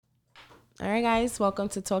All right, guys, welcome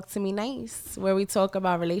to Talk to Me Nice, where we talk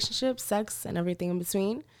about relationships, sex, and everything in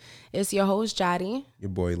between. It's your host, Jody. Your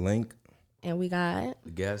boy, Link. And we got... the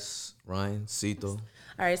guests, Ryan, Cito.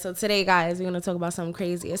 All right, so today, guys, we're going to talk about something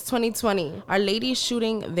crazy. It's 2020. Are ladies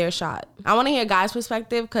shooting their shot? I want to hear guys'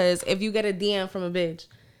 perspective, because if you get a DM from a bitch,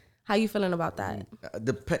 how you feeling about that?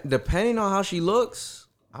 Depending on how she looks,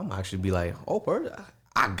 I'm actually be like,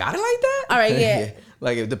 I got it like that? All right, yeah.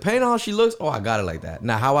 Like, depending on how she looks, I got it like that.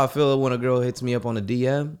 Now, how I feel when a girl hits me up on the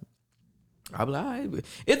DM, I'll be like, all right.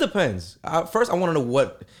 It depends. First, I want to know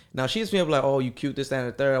what. Now, she hits me up like, oh, you cute, this, that, and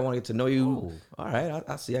the third. I want to get to know you. All right,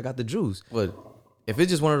 I see I got the juice. But if it's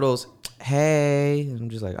just one of those, hey, I'm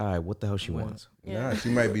just like, all right, what the hell she wants? Nah, she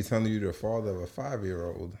might be telling you the father of a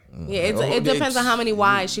 5-year-old. Yeah, it depends on how many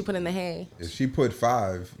Y's she put in the hay. If she put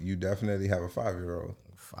 5, you definitely have a 5-year-old.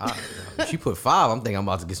 5. If she put 5, I'm thinking I'm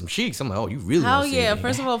about to get some cheeks. I'm like, oh, you really Hell want to see yeah. me.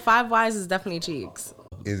 First of all, 5 Y's is definitely cheeks.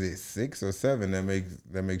 Is it 6 or 7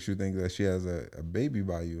 that makes you think that she has a baby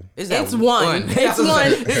by you? It's one. It's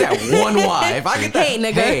one. It's that one Y. If I get that, Hey,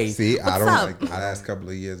 nigga. hey. See, I don't up? like the last couple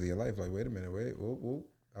of years of your life. Like, wait a minute, whoa.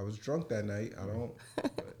 I was drunk that night. I don't.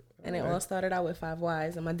 And it all started out with 5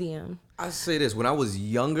 Y's in my DM. I say this, when I was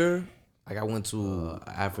younger, like I went to an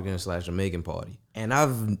African/Jamaican party, and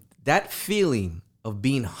that feeling of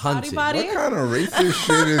being hunted. Body? What kind of racist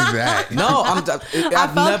shit is that? No, I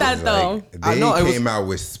felt that though. They came out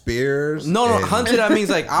with spears. No, and hunted. That means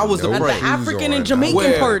like I was the no prey. shoes African and on.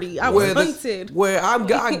 Jamaican party. I was where hunted. Where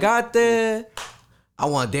I got there, I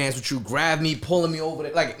want to dance with you, grab me, pulling me over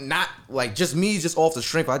there. Like, not like just me, just off the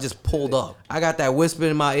strength. I just pulled up. I got that whisper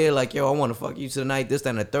in my ear, like, yo, I want to fuck you tonight, this, that,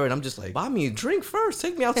 and the third. I'm just like, buy me a drink first.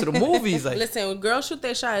 Take me out to the movies. Like, Listen, when girls shoot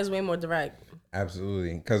their shot, is way more direct.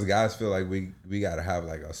 Absolutely, because guys feel like we gotta have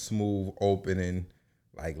like a smooth opening,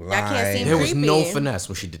 like line. can't seem there was no creepy. finesse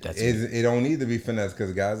when she did that to me. It don't need to be finesse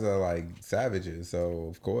because guys are like savages. So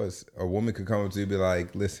of course, a woman could come up to you and be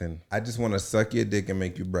like, "Listen, I just want to suck your dick and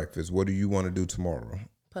make you breakfast. What do you want to do tomorrow?"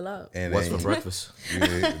 Pull up. And What's then for breakfast?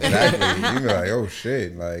 exactly. You be like, "Oh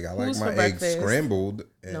shit! Like I like Who's my for eggs breakfast? scrambled."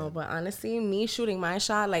 And No, but honestly, me shooting my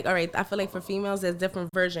shot, like, all right, I feel like for females, there's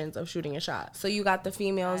different versions of shooting a shot. So you got the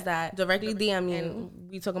females that directly DM you, and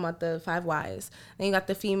we talking about the 5 Y's. Then you got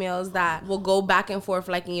the females that will go back and forth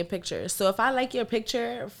liking your pictures. So if I like your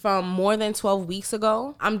picture from more than 12 weeks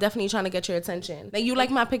ago, I'm definitely trying to get your attention. Like, you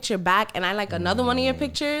like my picture back, and I like another one of your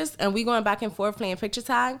pictures, and we going back and forth playing picture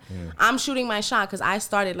tag. I'm shooting my shot because I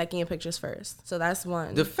started liking your pictures first. So that's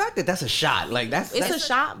one. The fact that that's a shot, like that's It's a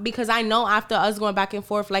shot because I know after us going back and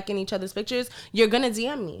forth liking each other's pictures, you're gonna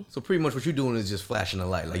DM me. So pretty much what you're doing is just flashing a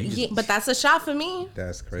light, like you just, Yeah, but that's a shot for me.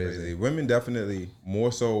 that's crazy. Women definitely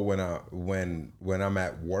more so when I'm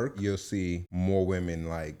at work, you'll see more women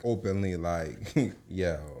like openly like,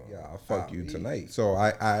 yeah, I'll fuck you tonight. So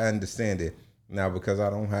I understand it now because I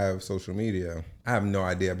don't have social media. I have no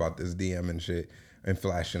idea about this DM and shit and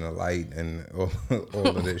flashing a light and all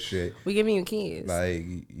of this shit. We giving you keys. Like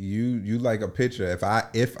you like a picture.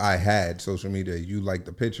 If I had social media, you like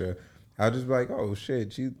the picture, I'll just be like, oh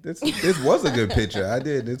shit, this was a good picture. I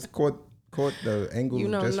did. It's caught the angle You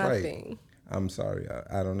know just nothing. right. I'm sorry,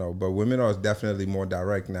 I don't know, but women are definitely more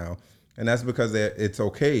direct now, and that's because it's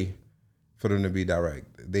okay for them to be direct.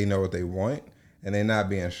 They know what they want, and they're not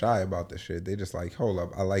being shy about the shit. They just like, hold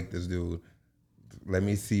up, I like this dude. Let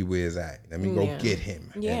me see where it's at. Let me go get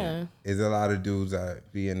him. Yeah. And there's a lot of dudes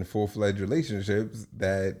that be in full-fledged relationships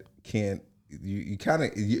that can't. You kind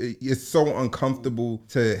of, it's so uncomfortable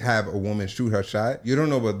to have a woman shoot her shot. You don't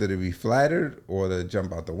know whether to be flattered or to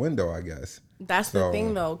jump out the window, I guess. That's the So-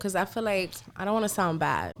 thing though, because I feel like, I don't want to sound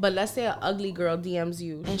bad, but let's say an ugly girl DMs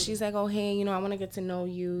you and she's like, oh, hey, I want to get to know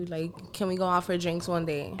you. Like, can we go out for drinks one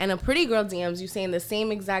day? And a pretty girl DMs you saying the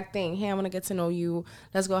same exact thing. Hey, I want to get to know you.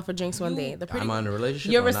 Let's go out for drinks one day. The pretty, am I in a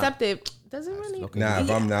relationship? you're or not? receptive. Doesn't really. Okay. Nah, if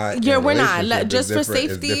I'm not, in Yeah, a we're not. relationship, Just it's for different-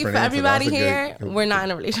 it's safety different for answer. everybody That's a here, good- we're not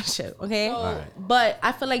in a relationship, okay? But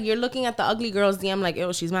I feel like you're looking at the ugly girl's DM like,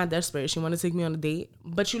 oh, she's mad desperate. She want to take me on a date.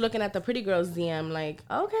 But you're looking at the pretty girl's DM like,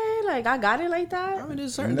 okay, like I got it like that. I mean,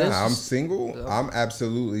 there's certain. Nah, there's- I'm single. I'm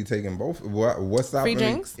absolutely taking both. What's stopping Free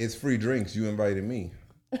me? drinks? It's free drinks. You invited me.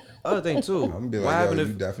 Other thing too. I'm gonna be what like, happened yo, if?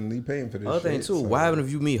 you definitely paying for this Other shit. thing too. so- What happened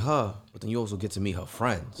if you meet her, but then you also get to meet her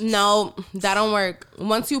friends? No, that don't work.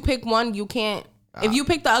 Once you pick one, you can't. If you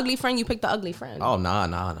pick the ugly friend, you pick the ugly friend. Oh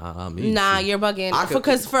nah. Me. Nah, you're bugging. I could-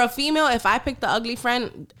 Because for a female, if I pick the ugly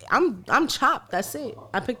friend, I'm chopped. That's it.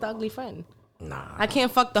 I picked the ugly friend. Nah. I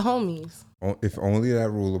can't fuck the homies. If only that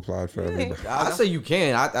rule applied for everybody. I say you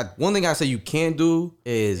can. One thing I say you can do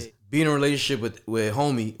is be in a relationship with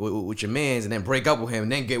homie with your mans and then break up with him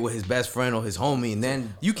and then get with his best friend or his homie and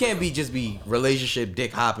then you can't be relationship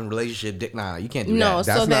dick hopping, relationship dick you can't do that. That's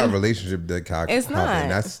So not then- a relationship dick hopping. It's not.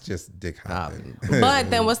 That's just dick hopping. But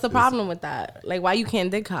then what's the problem with that? Like, why you can't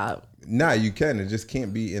dick hop? Nah, you can. It just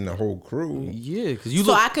can't be in the whole crew. Yeah, because you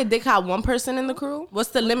So look. I could dick hop one person in the crew? What's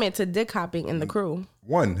the limit to dick hopping in the crew?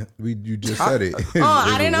 One, you just said it.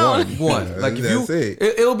 I didn't know. One, like if That's you, it.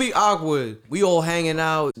 it'll be awkward. We all hanging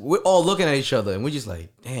out, we're all looking at each other, and we just like,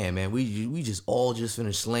 damn, man, we just all just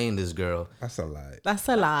finished slaying this girl. That's a lie. That's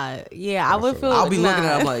a lot. Yeah, I would feel. I'll be looking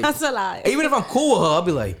at her, I'm like, that's a lot. Even if I'm cool with her, I'll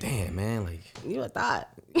be like, damn, man, like You a thought.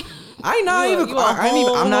 I'm not You a even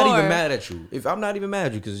whore. mad at you. If I'm not even mad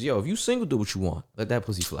at you, because if you single, do what you want. Let that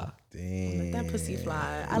pussy fly. Damn. That pussy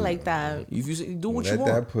fly. I like that. If you do what you Let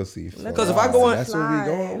want. that pussy fly. 'Cause if I go in- that's what we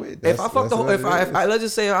going with. If I fuck the whole, that's if what it I is. let's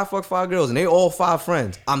just say I fuck 5 girls and they all 5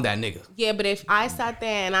 friends, I'm that nigga. Yeah, but if I sat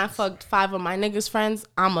there and I fucked 5 of my niggas' friends,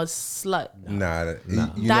 I'm a slut. Nah,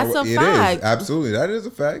 you That's know, a it fact. is. Absolutely, that is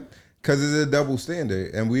a fact. Because it's a double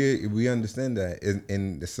standard, and we understand that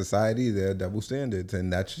in the society there are double standards,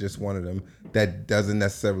 and that's just one of them that doesn't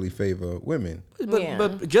necessarily favor women. But,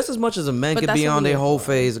 but just as much as a man But could that's be what on we their live whole for.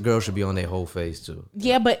 phase, a girl should be on their whole phase too.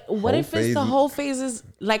 Yeah, but what Whole if it's the phase- whole phase is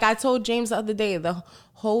like I told James the other day, the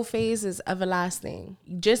whole phase is everlasting.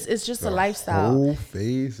 It's just a lifestyle. Whole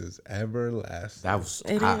phase is everlasting. That was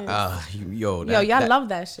It is. yo, Yo, y'all love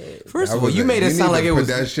that shit. First That of all, was you made it need sound to like it put was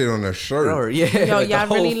that shit on a shirt. Bro, yeah. Yo, like the y'all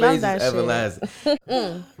whole really love phase is that shit.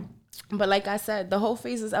 everlasting. But like I said, the whole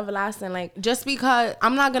phase is everlasting. Like just because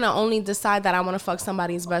I'm not gonna only decide that I want to fuck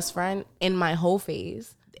somebody's best friend in my whole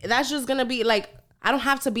phase. That's just gonna be like I don't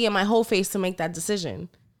have to be in my whole phase to make that decision.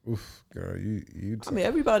 Oof, girl, you. I mean,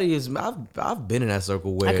 everybody is. I've been in that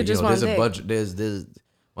circle where could just there's want a dick. budget. There's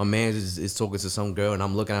my man is talking to some girl, and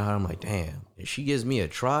I'm looking at her. I'm like, damn. If she gives me a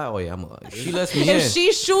try, oh yeah, she lets me in. If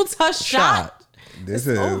she shoots her shot, This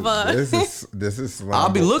over. this is slime I'll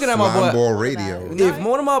be ball- looking at my slime boy- ball radio.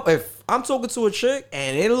 If I'm talking to a chick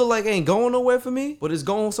and it look like it ain't going nowhere for me, but it's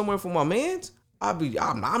going somewhere for my mans, I'm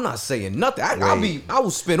not saying nothing. I will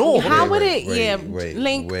spin off. How would it- yeah,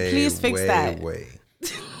 Link, please fix that. Wait.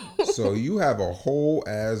 So you have a whole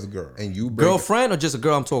ass girl, and you break Girlfriend or just a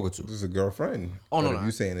girl I'm talking to? This is a girlfriend. Oh, no, But if no.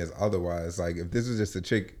 you saying it's otherwise, like if this is just a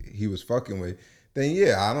chick he was fucking with, then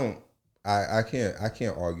yeah, I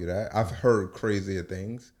can't argue that. I've heard crazier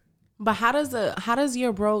things. but how does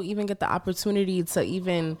your bro even get the opportunity to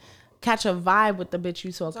even catch a vibe with the bitch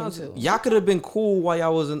you talking to? Y'all could have been cool while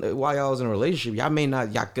y'all was in a relationship.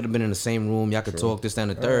 Y'all could have been in the same room. Y'all could talk this, that,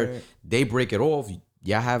 and the third. Right. They break it off.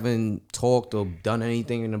 Y'all haven't talked or done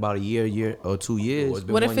anything in about a year or 2 years.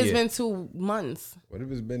 What if it's been 2 months, What if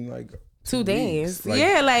it's been like 2 days? weeks? Like,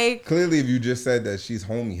 Yeah, like clearly, if you just said that she's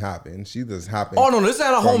homie hopping, she just hopping. Oh no, this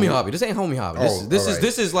ain't a homie From- hobby. This ain't homie hobby. Oh, alright.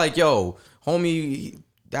 This is like, yo, homie,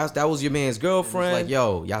 that was your man's girlfriend. Like,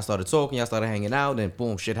 yo, y'all started talking, y'all started hanging out, then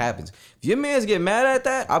boom, shit happens. If your man's get mad at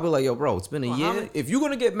that, I'll be like, yo, bro, it's been a year. If you're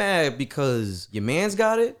gonna get mad because your man's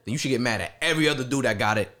got it, then you should get mad at every other dude that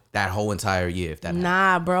got it that whole entire year. If that happens.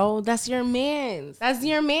 nah, bro, that's your man. That's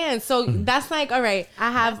your man. So that's like, all right,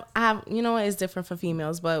 I have, you know what? It's different for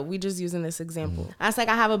females, but we just using this example. That's like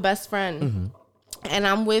I have a best friend. And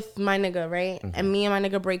I'm with my nigga, right? And me and my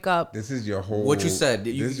nigga break up. This is your whole. What you said?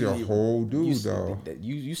 This is your whole dude, though.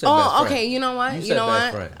 You said best Oh, friend. okay. You know what? You You, said know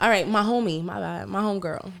best what? friend. All right, my homie, my bad, my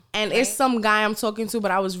homegirl. And it's some guy I'm talking to,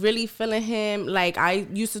 but I was really feeling him. Like I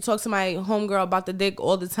used to talk to my homegirl about the dick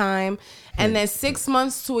all the time. And then 6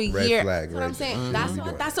 months to a Red year. flag That's what I'm right saying.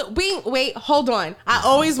 there. That's what. Wait, hold on. I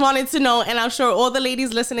always wanted to know, and I'm sure all the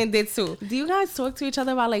ladies listening did too. Do you guys talk to each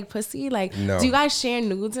other about like pussy? Like, No. do you guys share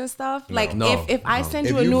nudes and stuff? Like, No. if I send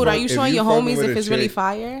If you a nude, are you if showing your fucking homies with if a it's really chick-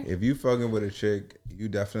 fire? If you fucking with a chick, you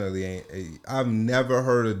definitely ain't. I've never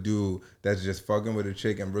heard a dude that's just fucking with a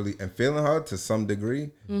chick and feeling her to some degree.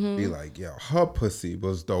 Mm-hmm. Be like, yo, her pussy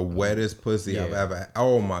was the wettest pussy I've Yeah. ever.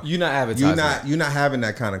 Oh my! You not advertising. You're not having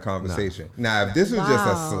that kind of conversation. Now, if this was just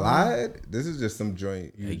a Wow. slide, this is just some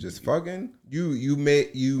joint you just fucking. You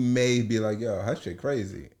may be like, yo, her shit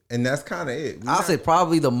crazy, and that's kind of it. I'll say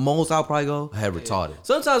probably the most I'll probably go head retarded.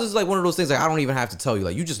 Sometimes it's like one of those things like I don't even have to tell you.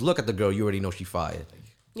 Like you just look at the girl, you already know she fired.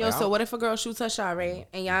 Yo, so what if a girl shoots her shot, right?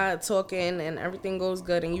 And y'all talking and everything goes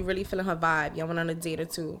good and you really feeling her vibe. Y'all went on a date or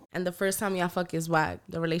two. And the first time y'all fuck is whack.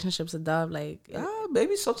 The relationship's a dub. Like,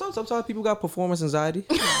 Maybe sometimes people got performance anxiety.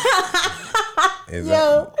 Is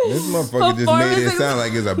Yo, this motherfucker just made it sound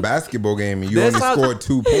like it's a basketball game and you That's only how- scored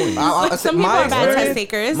 2 points. I Some people are bad test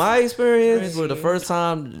takers. My experience for the first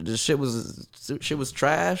time, the shit was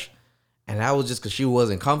trash, and that was just because she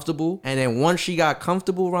wasn't comfortable. And then once she got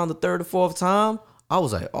comfortable around the third or fourth time, I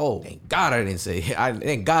was like, oh, thank God I didn't say.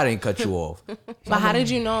 Thank God I didn't cut you off. But how did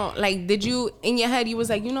you know? Like, did you in your head you was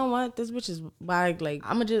like, you know what, this bitch is whack. Like,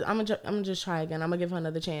 I'm gonna just try again. I'm gonna give her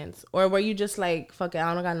another chance. Or were you just like, fuck it,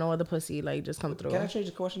 I don't got no other pussy. Like, just come through. Can I change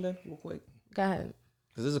the question then, real quick? Go ahead.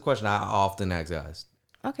 Because this is a question I often ask guys.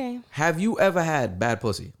 Okay. Have you ever had bad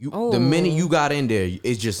pussy? The minute you got in there,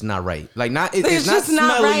 it's just not right. Like, it's not just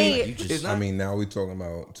not smelly. right. It's not, I mean, now we're talking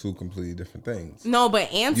about two completely different things. No,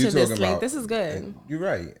 but answer You this, talking Link. about- This is good. You're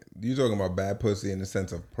right. You talking about bad pussy in the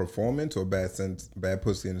sense of performance, or bad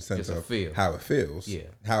pussy in the sense Just a of feel. how it feels? Yeah.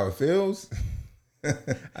 How it feels.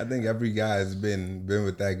 I think every guy has been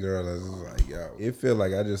with that girl that's like, yo, it feel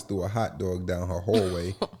like I just threw a hot dog down her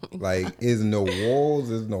hallway. Like, there's no walls,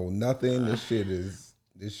 there's no nothing. This shit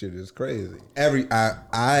is crazy.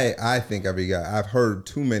 I think every guy. I've heard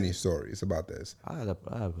too many stories about this. I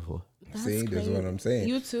had before. See, this is what I'm saying.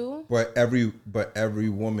 You too? But every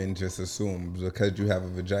woman just assumes because you have a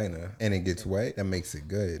vagina and it gets wet, that makes it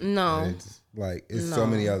good. No. And it's so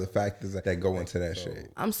many other factors that go into that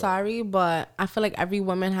shit. I'm sorry, but I feel like every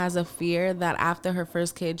woman has a fear that after her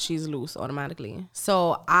first kid, she's loose automatically.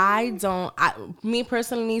 So me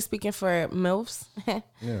personally, speaking for MILFs, Yeah,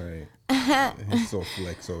 right. He's so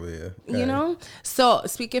flex over here. you know? So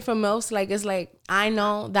speaking for MILFs, like, it's like, I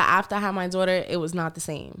know that after I had my daughter, it was not the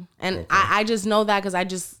same. And I just know that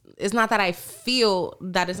because it's not that I feel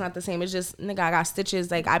that it's not the same. It's just, nigga, I got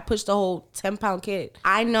stitches. Like, I pushed the whole 10-pound kid.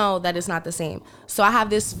 I know that it's not the same. So I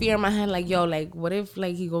have this fear in my head, like, yo, like, what if,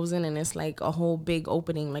 like, he goes in and it's, like, a whole big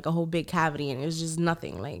opening, like, a whole big cavity, and it's just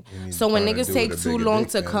nothing. Like, so when trying to niggas do take with a too bigger long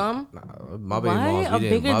dick, to man. come, My baby Why? moms, A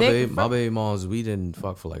bigger dick? my baby moms, we didn't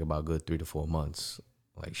fuck for like about a good 3 to 4 months.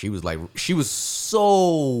 Like, she was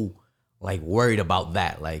so like worried about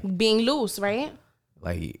that. Like being loose, right?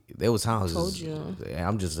 there was times. Told you.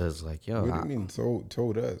 I'm just like, yo. What do you mean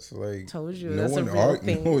told us? Like, Told you. No That's a one real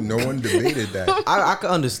thing. no one debated that. I can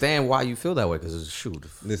understand why you feel that way because shoot.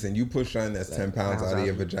 Listen, you push something that's 10 pounds out of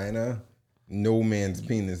your vagina, no man's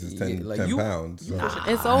penis is 10 pounds. So.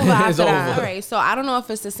 It's over after It's that. over. All right, so I don't know if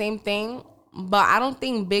it's the same thing, but I don't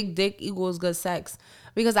think big dick equals good sex.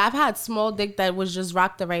 Because I've had small dick that was just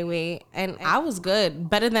rocked the right way, and I was good,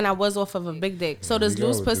 better than I was off of a big dick. So does you go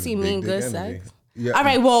loose with this pussy big mean dick good energy. sex? Yeah. All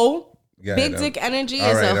right, whoa. Yeah, Big no. dick energy All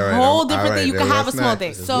is right, a all right, whole all different right, thing. You then can have a let's small not-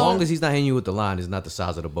 dick. As So long as he's not hitting you with the line, it's not the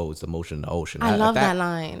size of the boat, it's the motion in the ocean. I love that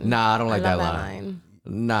line. Nah, I don't like love that line.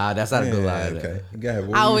 Nah, that's not a good line. Okay. Go ahead.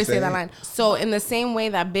 What I were you always say saying? that line. So in the same way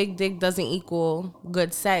that big dick doesn't equal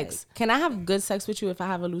good sex, can I have good sex with you if I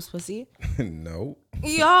have a loose pussy? No.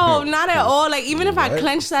 Yo, not at all. Like, even if I What?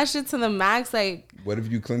 clench that shit to the max, like, What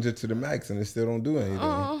if you clench it to the max and it still don't do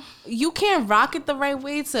anything? you can't rock it the right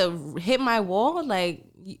way to hit my wall. Like,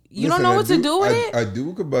 you don't Listen, know a what to dude- do with it. A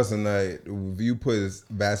dude could bust a nut if you put his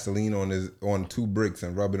Vaseline on 2 bricks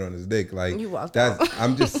and rub it on his dick. Like, You walked that's. out.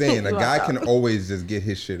 I'm just saying, a You guy walked can out. always just get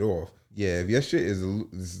his shit off. Yeah, if your shit is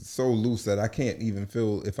so loose that I can't even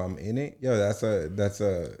feel if I'm in it, yo, that's a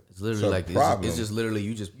It's literally like problem. it's just literally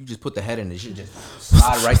you just put the head in and shit just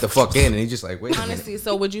slide right the fuck in and he's just like, wait a minute. Honestly,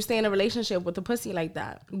 so would you stay in a relationship with a pussy like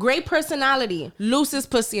that? Great personality, loosest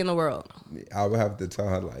pussy in the world. I would have to tell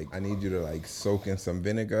her, like, I need you to, like, soak in some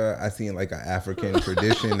vinegar. I seen, like, an African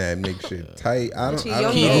tradition that makes shit tight. I don't Young know.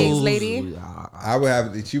 legs,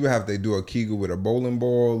 lady. She would have to do a Kegel with a bowling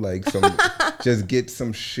ball, like just get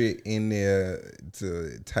some shit in there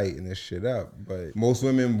to tighten this shit up. But most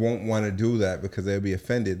women won't want to do that because they'll be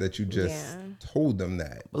offended that you just told them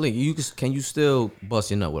that. But like, can you still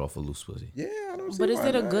bust your nut with off a loose pussy? Yeah, I don't see But is why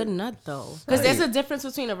it a not. good nut though? Because there's a difference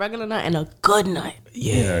between a regular nut and a good nut.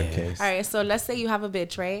 Yeah. Okay. All right, so let's say you have a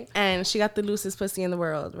bitch, right? And she got the loosest pussy in the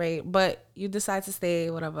world, right? But you decide to stay,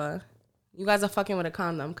 whatever. You guys are fucking with a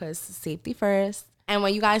condom because safety first. And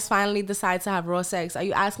when you guys finally decide to have raw sex, are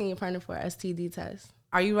you asking your partner for an STD test?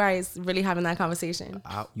 Are you guys really having that conversation?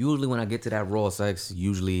 Usually when I get to that raw sex,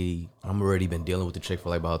 usually I'm already been dealing with the chick for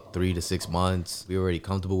like about 3 to 6 months. We're already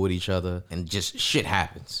comfortable with each other and just shit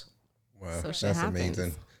happens. Wow, So shit that's happens.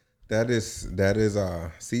 amazing. That is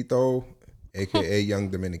Cito, aka Young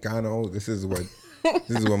Dominicano. This is what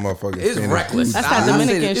motherfuckers. It's saying. reckless. That's that I say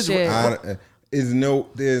Dominican it's shit.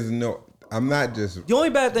 There's no. I'm not just. The only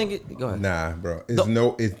bad thing go ahead. Nah, bro.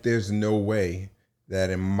 There's no way that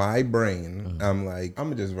in my brain I'm like, I'm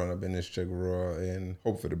gonna just run up in this chick raw and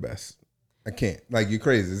hope for the best. I can't. Like, you're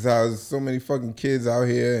crazy. It's how there's so many fucking kids out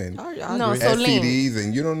here and I No, agree. so Link. STDs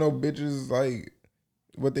and you don't know bitches like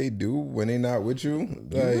what they do when they not with you.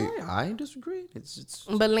 Like, Yeah, I ain't disagree. It's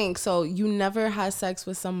But Link, so you never had sex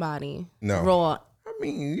with somebody No. raw? I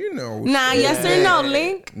mean, you know. Nah, yes or no,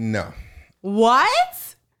 Link? No.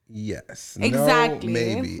 What? Yes. Exactly. No,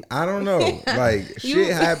 maybe. I don't know. Like,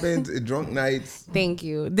 shit happens at drunk nights. Thank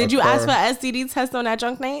you. Did you ask for an STD test on that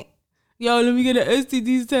drunk night? Yo, let me get an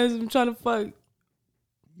STD test. I'm trying to fuck.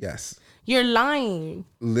 Yes. You're lying.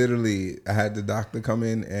 Literally, I had the doctor come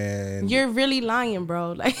in and... You're really lying,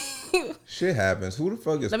 bro. Like, shit happens. Who the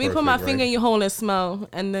fuck is let me put my finger in your hole and smell,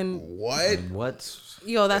 and then... What?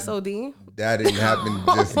 Yo, that's OD. That didn't happen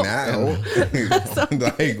just now.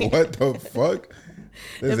 Like, what the fuck?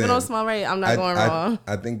 Listen, if it don't smell right, I'm not going wrong.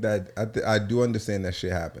 I think that I do understand that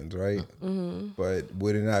shit happens, right? Mm-hmm. But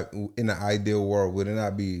would it not, in the ideal world, would it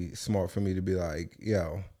not be smart for me to be like,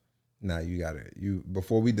 yo, nah, you got it. You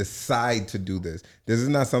before we decide to do this. This is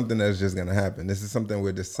not something that's just gonna happen. This is something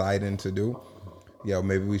we're deciding to do. Yo,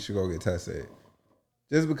 maybe we should go get tested.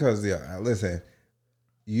 Just because, yeah, listen,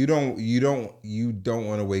 you don't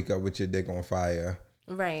want to wake up with your dick on fire.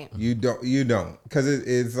 Right. You don't. Because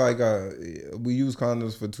it's like we use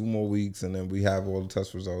condoms for 2 more weeks and then we have all the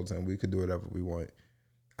test results and we could do whatever we want.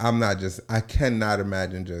 I cannot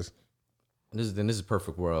imagine just. This is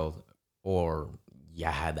perfect world, or I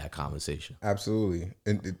had that conversation. Absolutely.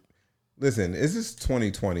 And listen, this is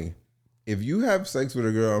 2020. If you have sex with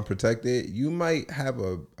a girl unprotected, you might have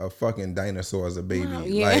a fucking dinosaur as a baby. Wow,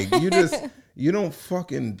 yeah. Like you don't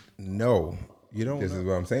fucking know. You don't. This is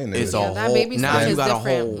what I'm saying. It's Yeah, that baby now stuff you is got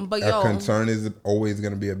different. a whole. But Our concern is always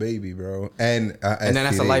gonna be a baby, bro. And And then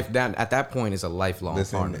that's a STD. life. At that point, it's a lifelong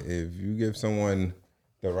Listen, partner. if you give someone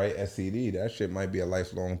the right STD, that shit might be a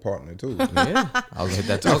lifelong partner too. Yeah, I was gonna hit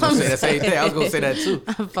that. I was gonna say the same thing. I was gonna say that too.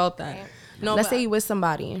 I felt that. No, let's say you with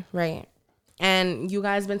somebody, right? And you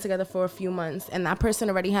guys been together for a few months, and that person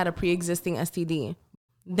already had a pre-existing STD.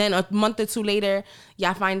 Then a month or 2 later,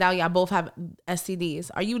 y'all find out y'all both have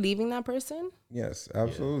STDs. Are you leaving that person? Yes,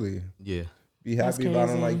 absolutely. Yeah. Be happy if I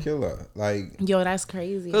don't like kill her. Like, Yo, that's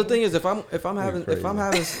crazy. The thing is, if I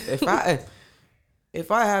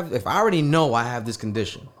already know I have this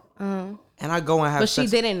condition, and I go and have But she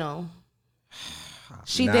sex, didn't know.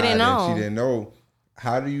 She nah, didn't then know. She didn't know.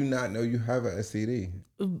 How do you not know you have an STD?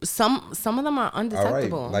 Some of them are All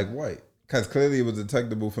undetectable. right, like what? Because clearly it was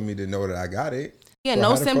detectable for me to know that I got it. Yeah, So no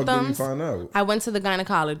how the fuck did you symptoms. find out? I went to the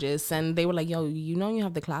gynecologist and they were like, yo, you know you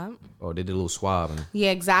have the clap? oh, they did a little swab, and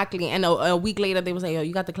Yeah, exactly. And a week later, they was like, yo,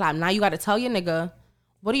 you got the clap. Now you got to tell your nigga.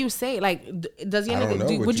 What do you say? Like, does your I don't nigga,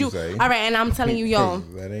 know what would you you? say. All right, and I'm telling you, yo.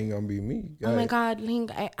 That ain't gonna be me. Oh my God,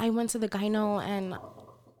 Link, I went to the gyno and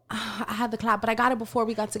I had the clap, but I got it before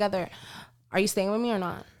we got together. Are you staying with me or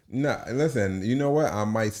not? Nah, listen, you know what? I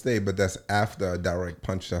might stay, but that's after a direct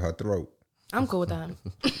punch to her throat. I'm cool with that.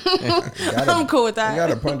 Gotta- I'm cool with I that. got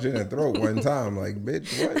to punch in the throat one time. Like, bitch,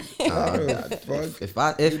 what? How the fuck? if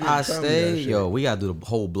I didn't tell me that stay, shit. yo, we gotta do the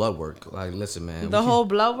whole blood work. Like, listen, man, The whole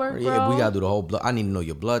blood work, bro? Yeah, we gotta do the whole blood. I need to know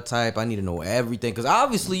your blood type. I need to know everything, because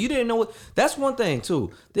obviously you didn't know what. That's one thing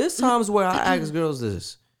too. There's times where I ask girls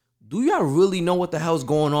this: do y'all really know what the hell's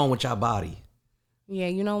going on with your body? Yeah,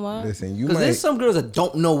 you know what? Listen, you Because there's might some girls that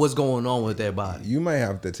don't know what's going on with their body. you might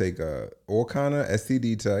have to take all kind of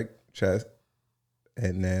STD test,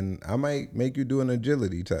 and then I might make you do an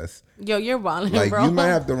agility test. Yo, you're wilding, Like, bro. you might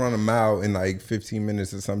have to run a mile in like 15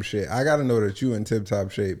 minutes or some shit. I got to know that you in tip top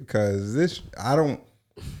shape, because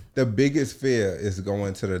the biggest fear is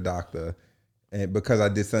going to the doctor, and because I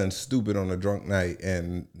did something stupid on a drunk night,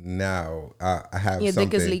 and now I have Your something.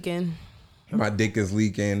 dick is leaking. My dick is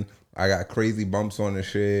leaking. I got crazy bumps on the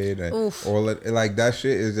shit, and Oof. all it, like that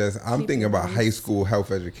shit is just. I'm thinking about high school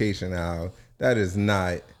health education now. That is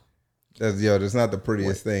not. That's not the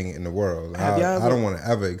prettiest thing in the world. I don't want to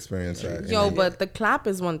ever experience that. Yo, but the clap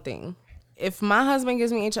is one thing. If my husband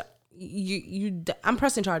gives me HIV, I'm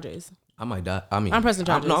pressing charges. I might die. I mean, I'm pressing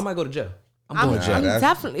charges. No, I might go to jail. I'm going to jail. I'm that's-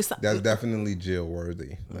 definitely. That's definitely jail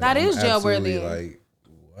worthy. That is jail-worthy. Like,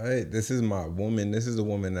 what? This is my woman. This is a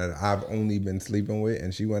woman that I've only been sleeping with,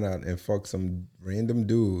 and she went out and fucked some random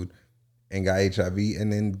dude and got HIV,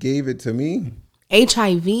 and then gave it to me.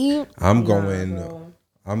 HIV. I'm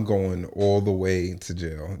going all the way to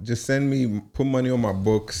jail. Just put money on my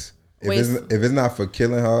books. If it's not for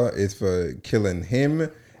killing her, it's for killing him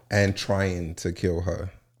and trying to kill her.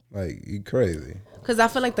 Like, you crazy. Because I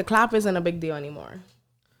feel like the clap isn't a big deal anymore.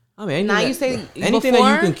 I mean, Now you say anything before?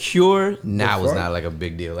 that you can cure now is fuck? not like a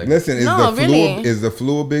big deal. Like, Listen, No, really. Is the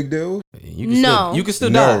flu a big deal? you can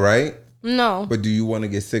still No, die. right? No. But do you want to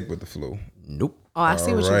get sick with the flu? Nope. Oh, I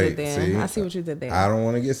see what you Alright, did there. see? I see what you did there. I don't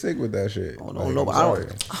want to get sick with that shit. Oh,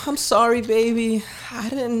 no, I'm sorry, baby. I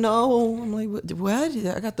didn't know. I'm like, what?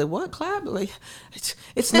 I got the what clap? Like,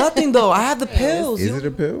 it's nothing though. I have the pills. Is it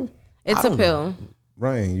a pill? It's a pill.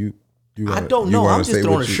 Ryan, I don't know. I'm just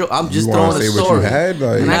throwing a show. I'm just throwing a story. What you had?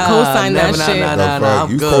 Like, And I co-signed that shit. Nah,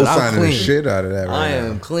 I'm you good. I'm co-signing the clean. shit out of that right I now.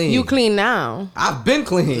 am clean. You clean now. I've been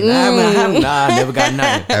clean. I never got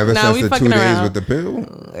nothing. Ever Nah, we since the 2 fucking days around. with the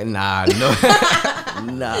pill? Nah,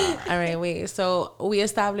 no. Nah. All right, wait. So we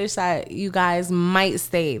established that you guys might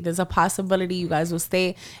stay. There's a possibility you guys will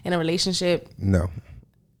stay in a relationship. No.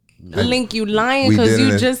 Link, you lying because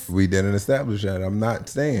you just. We didn't establish that. I'm not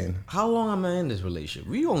staying. How long am I in this relationship?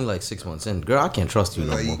 We only like 6 months in. Girl, I can't trust you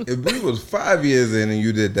no more. Like, if we was 5 years in and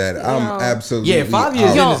you did that, I'm absolutely Yeah, 5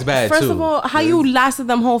 years out. in Yo, is bad first too. of all, how you lasted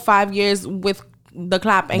them whole 5 years with the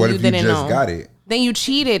clap and What you if you didn't just know? got it? Then you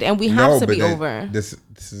cheated and we have to but be then over. This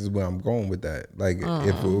is where I'm going with that. Like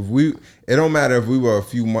if we, it don't matter if we were a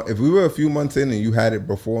few months in and you had it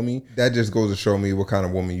before me. That just goes to show me what kind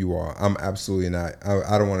of woman you are. I'm absolutely not.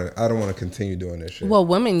 I don't want to continue doing this shit. What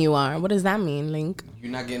woman you are? What does that mean, Link?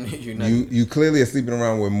 You're not getting. You clearly are sleeping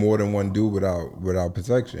around with more than one dude without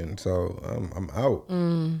protection. So I'm out.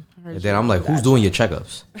 And then I'm like, who's doing your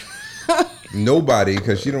checkups? Nobody,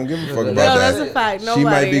 because she don't give a fuck about No, that. that's a fact. She Nobody.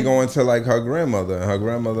 might be going to like her grandmother. Her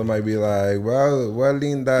grandmother might be like, well,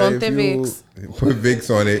 Linda, Ponte if you Vicks. put Vicks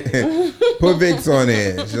on it, put Vicks on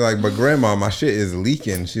it. She's like, but grandma, my shit is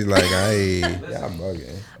leaking. She's like, hey, I'm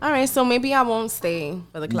bugging. All right, so maybe I won't stay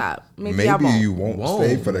for the clap. Maybe I Maybe won't. you won't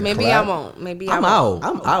stay for the Maybe clap. I won't. Maybe I I'm won't. out.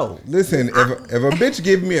 I'm out. Listen, if a bitch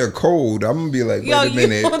give me a cold, I'm gonna be like, wait Yo, a you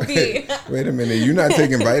minute, OD. wait a minute, you not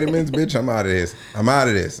taking vitamins, bitch? I'm out of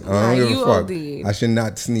this. I don't give you a fuck. OD. I should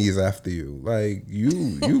not sneeze after you. Like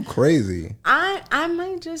you crazy. I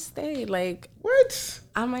might just stay. Like What?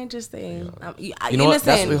 I might just stay. You know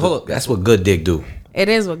what? That's what good dick do. It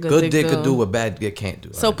is what Good dick could do what bad dick can't do.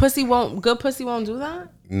 So good pussy won't do that.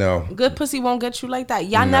 No. Good pussy won't get you like that.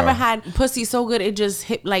 Y'all No. never had pussy so good it just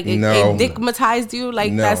hit like it No. dickmatized you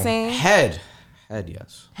like No. that saying. Head,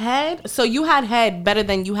 yes, Head. So you had head better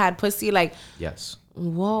than you had pussy. Like yes.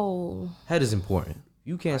 whoa. Head is important.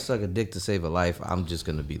 You can't suck a dick to save a life. I'm just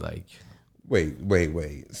gonna be like,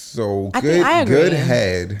 Wait. So I think I agree. good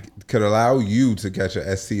head could allow you to catch a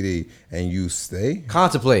STD and you stay?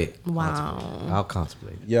 contemplate. Wow. I'll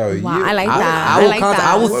contemplate. Yo, Wow. you, I like I that. will I like that.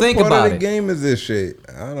 I will what think part about of the it. game is this shit?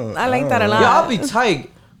 I like that a know. lot. Yeah, I'll be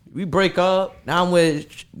tight. We break up. Now I'm with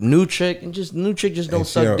new chick, and new chick just don't And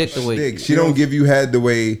she suck don't- dick the way. She don't give you head the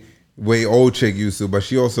way old chick used to, but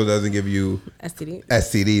she also doesn't give you STD.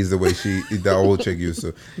 STDs the way the old chick used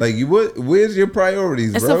to. Like you, where's your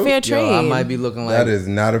priorities, It's bro? a fair trade. Yo, I might be looking like That is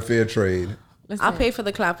not a fair trade. I'll pay for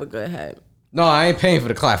the clap with good head. No, I ain't paying for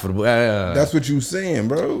the clap for the. That's what you saying,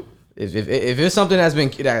 bro. If it's something that's been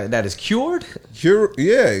that is cured,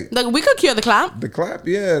 Yeah, Like we could cure the clap. the clap.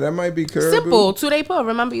 Yeah, that might be curable. Simple. 2-day pill.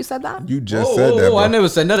 Remember you said that? You just said that, bro. I never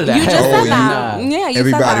said none of that. You just Oh, said you- that. Yeah, you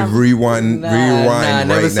Everybody said that. rewind I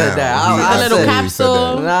never right said now. that. He A little absolutely capsule.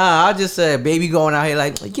 said that. Nah, I just said baby going out here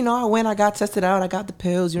like I went, I got tested out, I got the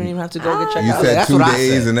pills. You don't even have to go get checked You out. said That's 2 what I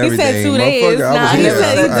days said. and He everything. said 2 days. Motherfucker, I Nah, was he here.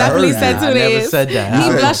 said he I definitely heard said you. 2 I never days. said that. He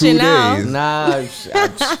You said blushing 2 now. days.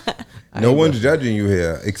 Nah, No one's judging you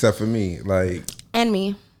here except for me. Like And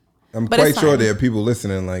me. I'm But quite it's sure fine. there are people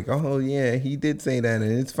listening. Like, oh yeah, he did say that,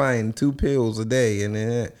 and it's fine. 2 pills a day, and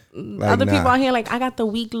then like, Other people nah. out here like I got the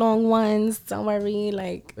week-long ones. Don't worry.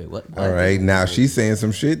 Like Wait, what? All right, now she's saying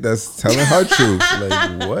some shit that's telling her truth.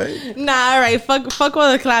 Like what? nah. All right. Fuck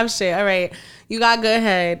all the clap shit. All right. You got good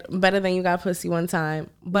head better than you got pussy one time.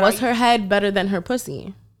 But was her head better than her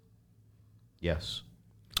pussy? Yes.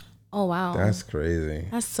 Oh wow. That's crazy.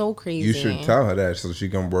 That's so crazy. You should tell her that so she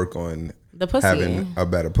can work on the pussy. having a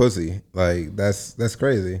better pussy. Like that's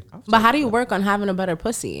crazy. But how do you work on having a better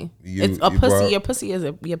pussy? It's a pussy. Your pussy is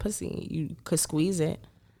your pussy. You could squeeze it.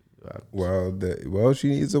 Well, she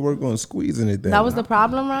needs to work on squeezing it. Then That was the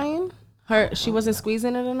problem, Ryan. She wasn't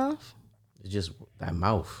squeezing it enough. It's just that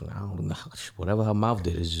mouth. I don't know. Whatever her mouth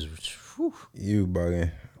did is just. Whew. you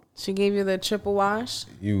bugging. She gave you the triple wash.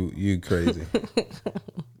 You crazy.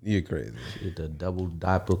 You crazy. Did the double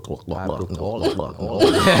diaper. Wow.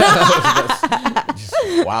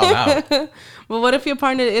 Out. But what if your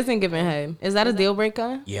partner isn't giving head? Is that a deal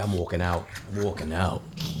breaker? Yeah, I'm walking out.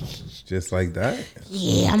 Just like that.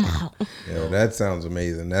 Yeah, I'm out. Yeah, that sounds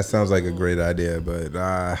amazing. That sounds like a great idea, but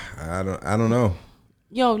I don't know.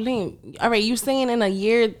 Yo, Liam. All right, you saying in a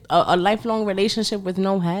year, a lifelong relationship with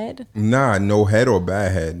no head? Nah, no head or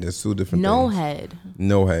bad head. There's 2 different No things. head.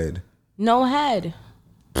 No head. No head.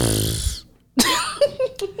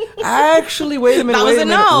 Actually, wait a minute. That was a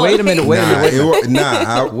no. Wait a minute. Wait a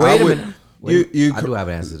minute. You I do have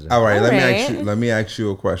answers. all right, All let me ask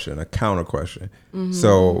you a question, a counter question.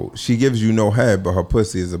 So she gives you no head, but her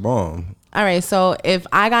pussy is a bomb. All right, so if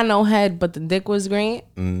I got no head but the dick was great,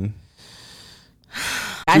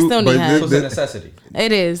 I still need head. It's a necessity.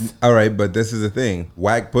 It is. All right, but this is the thing.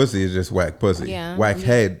 Whack pussy is just whack pussy. Yeah. Whack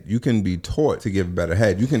head, you can be taught to give better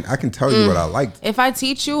head. I can tell you what I like. If I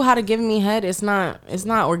teach you how to give me head, it's not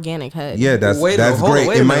organic head. Yeah, that's Wait a that's minute,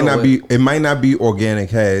 great. It might not be organic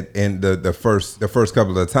head in the first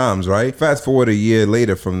couple of times, right? Fast forward a year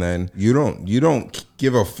later from then, you don't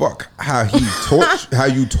give a fuck how he taught how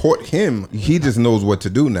you taught him. He just knows what to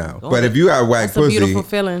do now. But if you got whack That's a pussy, beautiful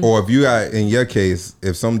feeling. or if you got, in your case,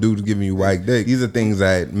 if some dude's giving you whack dick, these are things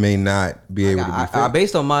that may not be able to be fixed.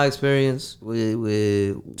 Based on my experience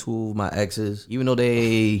with two of my exes, even though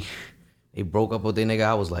they broke up with their nigga,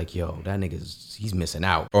 I was like, yo, that he's missing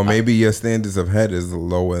out. Or maybe your standards of head is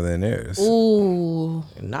lower than theirs. Ooh.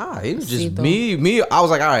 Nah, it was just me. I was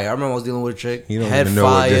like, all right, I remember I was dealing with a chick. He don't head even know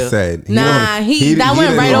fire. what just said. That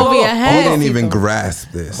went right didn't- over your head. He didn't even Tito.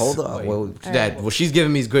 grasp this. Hold up. Well, what she's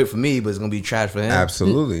giving me is great for me, but it's gonna be trash for him.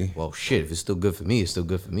 Absolutely. Well, shit. If it's still good for me, it's still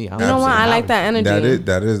good for me. You know what? I like that energy.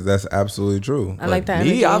 That's absolutely true. I like that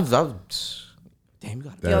Me, energy. damn, you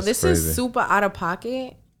got Yo, That's this crazy. is super out of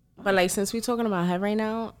pocket. But like, since we're talking about head right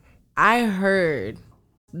now, I heard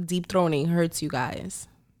deep throating hurts you guys.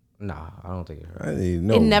 Nah, I don't think it hurt. I didn't even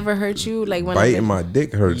know. It never hurts you. Like when Biting my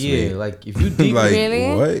dick hurts me. Yeah, like if you deep Like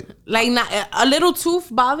Really? what? like not a little tooth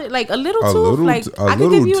bother, like a little A tooth, little like t- a I could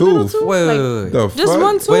little give you a little tooth? tooth. Wait, like, wait, wait. The just fuck?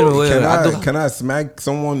 one tooth. Wait a minute. Can I smack a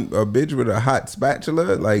bitch with a hot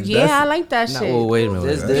spatula? Like Yeah, I that's, like that Nah, shit. well, wait a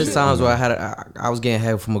minute. There's times where I was getting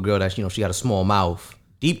head from a girl that she got a small mouth.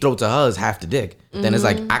 Deep throat to her is half the dick. Then it's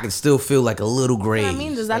like I can still feel like a little graze. I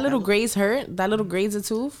mean, does that little graze hurt? That little graze a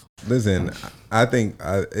tooth? Listen, I think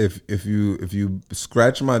if you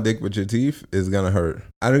scratch my dick with your teeth, it's gonna hurt.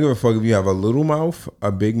 I don't give a fuck if you have a little mouth,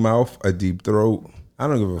 a big mouth, a deep throat. I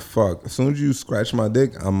don't give a fuck. As soon as you scratch my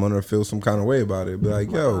dick, I'm gonna feel some kind of way about it. Be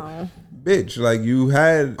like, yo, bitch, like you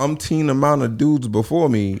had umpteen amount of dudes before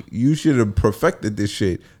me. You should have perfected this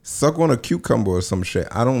shit. Suck on a cucumber or some shit.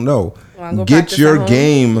 I don't know. Wanna go Get practice your at home?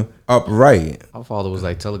 game up right. My father was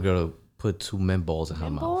like, tell a girl to put 2 mint balls in her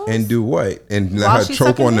mouth. And do what? And let While her she's choke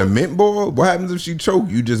sucking on the it? mint ball? What happens if she choke?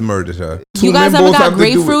 You just murdered her. You guys ever got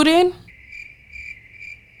grapefruit in?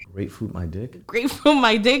 Grapefruit my dick? Grapefruit,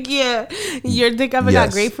 my dick, yeah. Your dick ever got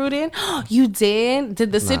Yes. grapefruit in? You did?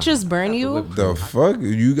 Did the citrus burn you? The fuck?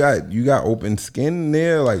 You got open skin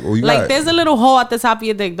there? Like, or you Like, got, there's a little hole at the top of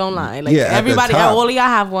your dick. Don't lie. Like, Yeah, at the everybody, top. all of y'all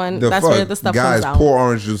have one. That's where the stuff guys, comes out. pour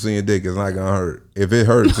orange juice in your dick. It's not gonna hurt. If it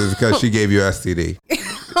hurts, it's because she gave you STD.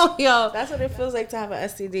 Yo, that's what it feels like to have an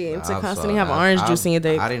STD and to I'm constantly sorry. have orange juice in your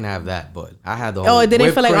dick. I didn't have that, but I had the Oh, whole it didn't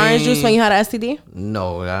whipped feel like orange cream. juice when you had an STD?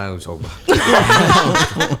 No, I don't talk about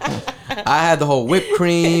I had the whole whipped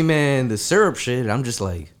cream and the syrup shit. I'm just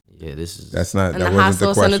like, yeah, this is... That's not. And that the hot wasn't the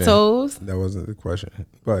sauce question. on the toes? That wasn't the question.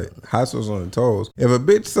 But hot sauce on the toes. If a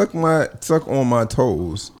bitch suck on my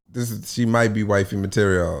toes, she might be wifey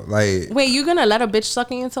material. Like, Wait, you gonna let a bitch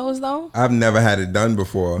suck in your toes though? I've never had it done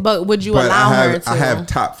before. But would you But allow her I to? have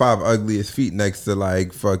top 5 ugliest feet next to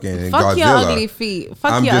like fucking Fuck Godzilla. your ugly feet.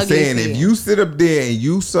 Fuck I'm your just ugly saying, feet. if you sit up there and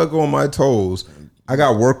you suck on my toes, I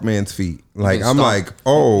got workman's feet. Like, You I'm stomp. like,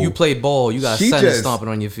 oh, You play ball, you got she sand just- stomping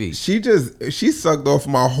on your feet. she sucked off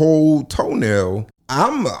my whole toenail.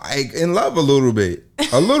 I'm like in love a little bit. I'm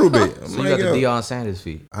So you like, got the yo. Deion Sanders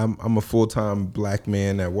feet. I'm a full-time black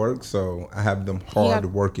man at work, so I have them hard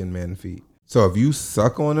working man feet. So if you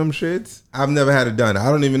suck on them shits, I've never had it done. I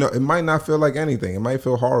don't even know. It might not feel like anything. It might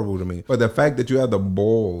feel horrible to me. But the fact that you have the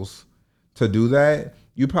balls to do that,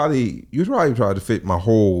 you probably tried to fit my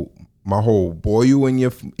whole boil in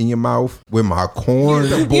your mouth with my corn.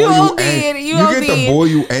 You get the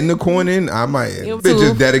boil and the corn in. I might. Bitch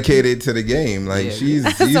is dedicated to the game. Like she's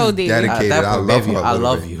so deep. dedicated. That I point, love baby, her. I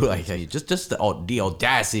love you. Like just the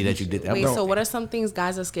audacity that you did that. Wait, No, so what are some things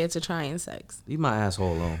guys are scared to try in sex? leave my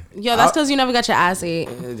asshole alone. Yo, that's because you never got your ass ate.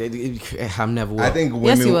 I'm never. Will. I think women.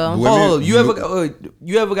 Yes, you will. women-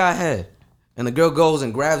 You ever got head? And the girl goes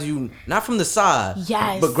and grabs you, not from the side,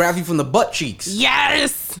 Yes. but grabs you from the butt cheeks.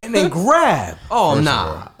 Yes. And then grab. Oh, First of nah.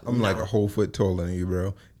 all, I'm like a whole foot taller than you,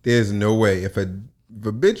 bro. There's no way. If a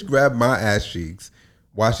bitch grabbed my ass cheeks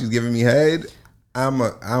while she's giving me head, I'm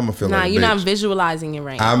a feel Nah, like a you're bitch. not visualizing it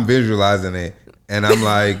right. I'm visualizing it, and I'm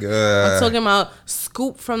like, I'm talking about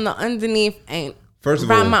scoop from the underneath and first of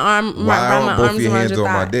wrap all, my arm, why wrap my aren't both arms your around hands your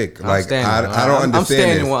on my thigh. dick? I'm Like standing. I don't understand I'm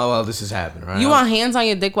standing this. while this is happening, right? You want hands on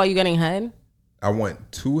your dick while you're getting head, I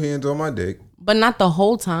want 2 hands on my dick. but not the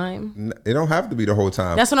whole time. It don't have to be the whole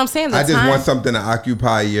time. That's what I'm saying. The I just time. want something to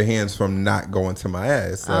occupy your hands from not going to my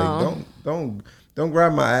ass. Like don't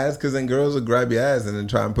grab my ass, because then girls will grab your ass and then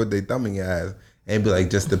try and put their thumb in your ass. and be like,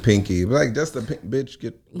 just the pinky. Be like, just the bitch.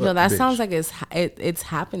 Yo, that bitch. sounds like it's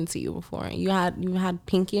happened to you before. You had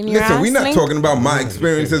pinky in your ass. Listen, we're not Link? talking about my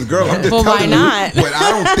experiences, girl. I'm just Well, why telling not? you what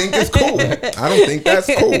I don't think is cool. I don't think that's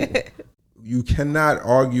cool. You cannot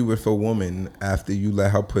argue with a woman after you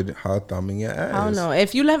let her put her thumb in your ass. I don't know.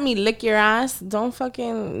 If you let me lick your ass, don't talk to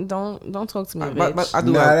me, bitch. But I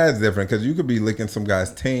do Nah, have, that's different because you could be licking some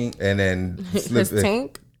guy's taint and then slip His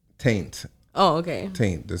tank. Taint. Oh, okay.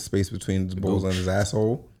 Taint. The space between his balls and his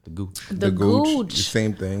asshole. the gooch. The gooch. gooch. The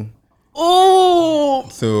same thing. Oh,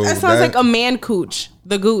 So that sounds like a man cooch.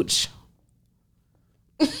 The gooch.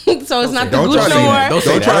 So it's not the Don't gooch try no to, more.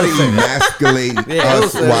 don't try to emasculate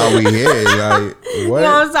us while we here. Like what?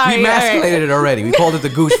 No, I'm sorry. We all right. emasculated it already. We called it the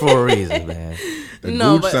gooch for a reason, man. The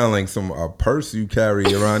No, gooch but- sound like a purse you carry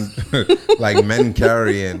around, like men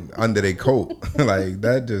carrying under their coat. Like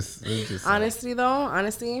that just. Honestly,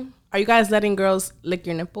 are you guys letting girls lick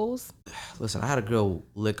your nipples? Listen, I had a girl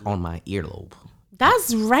lick on my earlobe.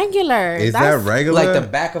 That's regular. Is that's, that regular? Like the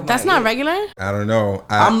back of my That's not ear. regular. I don't know.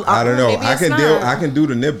 I don't know. maybe I it's can not. I can do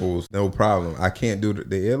the nipples, no problem. I can't do the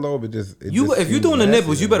earlobe. If you're doing the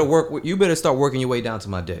nipples, you better start working your way down to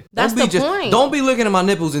my dick. That's don't be the point. Don't be looking at my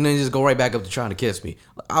nipples and then just go right back up to trying to kiss me.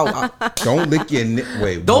 Don't lick your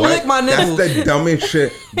wait. Don't what? lick my nipples. That's the dumbest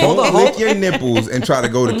shit. Don't Hold on, lick hold- your nipples and try to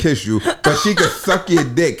go to kiss you, but she could suck your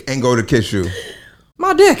dick and go to kiss you.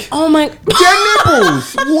 My dick. Oh my. Your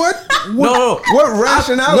nipples. What? No. What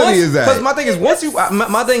rationality is that? Because my thing is, once you,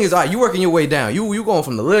 my thing is, all right, you working your way down. You going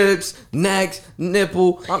from the lips, neck,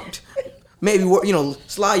 nipple, maybe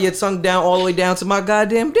slide your tongue down all the way down to my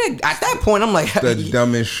goddamn dick. At that point, I'm like, The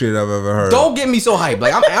dumbest shit I've ever heard. don't get me so hyped.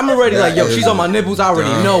 Like I'm already like, yo, That she's is on my nipples. I already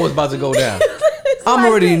dumb. know what's about to go down. I'm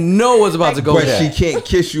already know what's about to go But down. she can't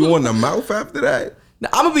kiss you on the mouth after that.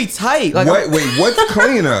 I'm gonna be tight. Like, Wait, what's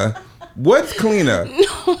cleaner? What's cleaner?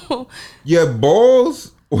 No. Your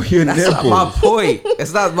balls or your that's nipples? not my point.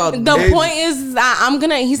 It's not about The point is that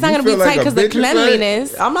he's not You gonna be feel like tight a because the bitch is tight?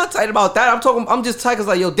 cleanliness. I'm not tight about that. I'm just tight because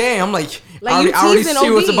like, yo, damn. I'm like Like, you I already teasing see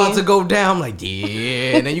what's OD. about to go down. I'm like,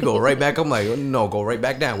 yeah, and then you go right back. I'm like, no, go right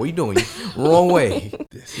back down. What you doing? Wrong way.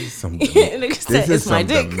 This is some Nigga said, this is "It's my some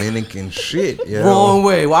dick." Dominican shit. Yo. Wrong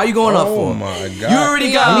way. Why you going up Oh for? my god! You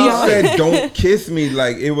already got He me hyped. said, "Don't kiss me."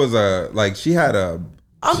 Like it was she had a.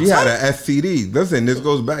 She had a STD. Listen, this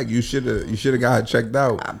goes back. You should have got her checked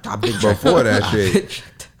out I've been before that shit.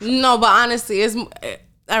 No, but honestly, it's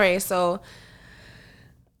all right. So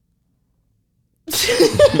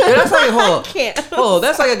That's like hold can't. on.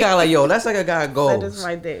 That's like a guy like yo. That's like a guy That goes. is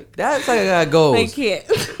my dick. That's like a guy I goes. can't.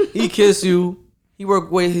 He kiss you. He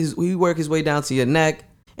work his way down to your neck,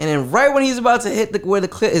 and then right when he's about to hit where the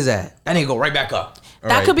clit is at, and then go right back up.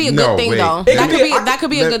 That could be a good No, thing, wait. though. It That could could be- be that could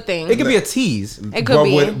be a good thing. It could be a tease. It could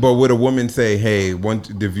be. But would a woman say, "Hey,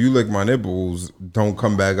 if you lick my nipples, don't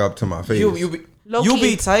come back up to my face"? You be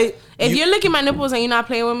Low-key. tight. If you're licking my nipples and you're not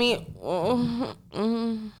playing with me,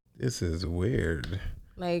 This is weird.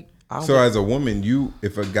 like So as a woman,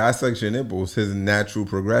 if a guy sucks your nipples, his natural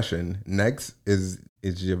progression next is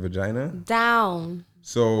your vagina. down,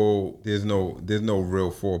 So there's no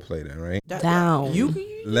real foreplay then, right? down.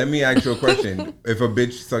 Let me ask you a question. If a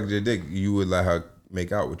bitch sucked your dick, you would let her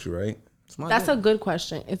make out with you, right? That's a good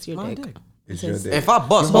question. It's your My dick. dick. It's your dick. If I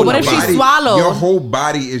bust, But what if she Body- swallowed? Your whole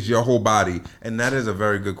body is your whole body, and that is a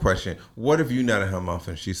very good question. What if you nut in her mouth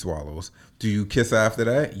and she swallows? Do you kiss her after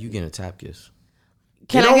that? you getting a tap kiss?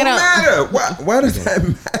 Can it I don't get a? matter. Why does that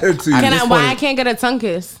matter to you? Can this I? Why point- I can't get a tongue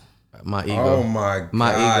kiss? My ego. Oh my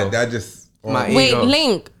My god, ego. that just My ego. Wait,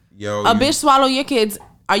 Link. yo. A bitch swallow your kids.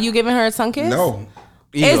 Are you giving her a tongue kiss? No.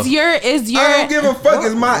 Ego. Is your I don't give a fuck.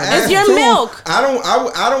 It's my ass your too. milk. I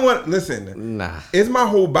don't want. Listen. Nah. It's my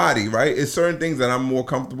whole body, right? It's certain things that I'm more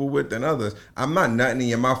comfortable with than others. I'm not nutting in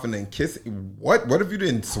your mouth and then kissing. What if you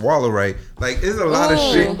didn't swallow right? Like, there's a lot of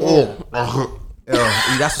shit.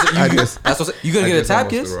 That's what you gonna I get a just tap almost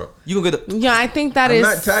kiss? threw up. You gonna get a Yeah, I think that I'm is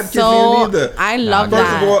not tap kissing so. you either. I love First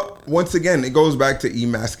that. of all, once again, it goes back to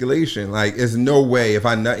emasculation. Like, there's no way if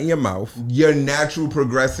I nut in your mouth, your natural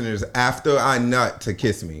progression is after I nut to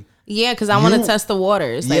kiss me. Yeah, because I want to You- test the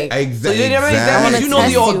waters. Yeah, Like, So exactly. you know what I mean? That means you know test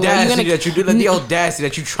the you. Are you audacity gonna- that you do. The audacity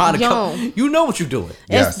that you trying to Yo. come. You know what you're doing.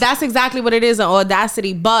 Yes. that's exactly what it is, an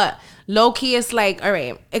audacity. But low key, it's like, all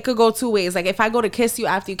right, it could go two ways. Like, if I go to kiss you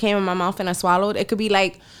after you came in my mouth and I swallowed, it could be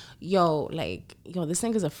like, yo, this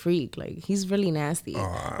nigga's a freak. Like, he's really nasty.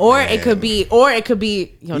 Or it could be,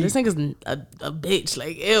 yo, this nigga's a bitch.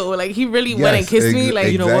 Like, ew. Like, he really went and kissed me.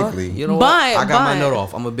 Like, You know what? Exactly. You know But- what? I got my but- nut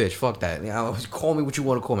off. I'm a bitch. Fuck that. Call me what you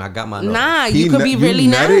want to call me. I got my nut. nah, off. you could be really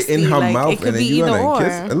nut nasty. it in her like, mouth it could and then be you either gonna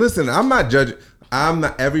or. kiss. Listen, I'm not judging. I'm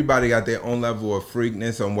not. Everybody got their own level of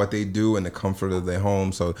freakness on what they do in the comfort of their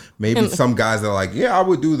home. So maybe some guys are like, yeah, I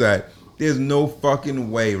would do that. There's no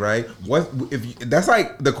fucking way, right? What if that's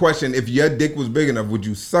like the question? If your dick was big enough, would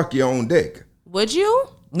you suck your own dick? Would you?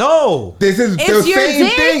 No. This is the same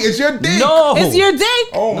thing. It's your dick. No. It's your dick.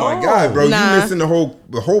 Oh my god, bro! Nah. You missing the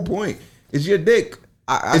whole point. It's your dick.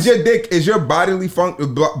 It's your dick. It's your bodily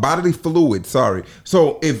fluid. Sorry.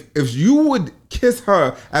 So if you would kiss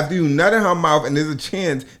her after you nut in her mouth, and there's a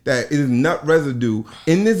chance that it is nut residue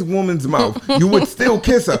in this woman's mouth, you would still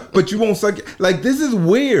kiss her, but you won't suck it. Like, this is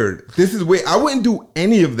weird. This is weird. I wouldn't do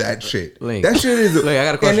any of that shit. Link. That shit is. Link, I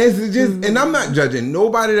got a question. And it's just, and I'm not judging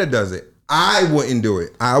nobody that does it. I wouldn't do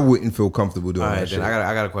it. I wouldn't feel comfortable doing All right, that then shit.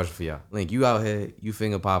 I got a question for y'all. Link, you out here, you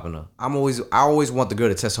finger popping her. I always want the girl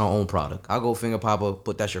to test her own product. I'll go finger pop her,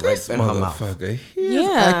 put that shit right in her mouth. Motherfucker, he is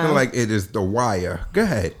Yeah. acting like it is The Wire. Go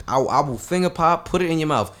ahead. I will finger pop, put it in your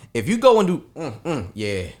mouth. If you go and do,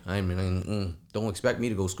 yeah, I mean, don't expect me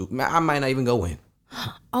to go scoop. I might not even go in.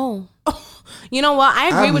 Oh. You know what? I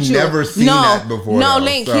agree I've with you. never seen that before. No, though,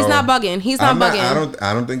 Link, so he's not bugging. He's not bugging.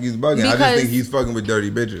 I don't think he's bugging. I Because- just think he's fucking with dirty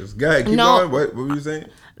bitches. Go ahead, keep No. going. What were you saying?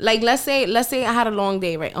 Like, let's say I had a long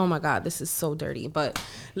day, right? Oh my God, this is so dirty. But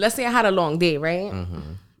let's say I had a long day, right?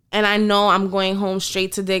 And I know I'm going home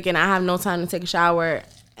straight to dick and I have no time to take a shower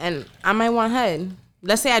and I might want head.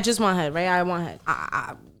 Let's say I just want head, right? I want head.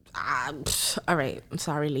 All right. I'm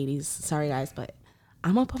sorry, ladies. Sorry, guys. But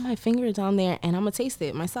I'm going to put my finger down there and I'm going to taste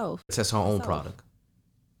it myself. Test her own product.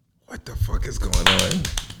 What the fuck is going on?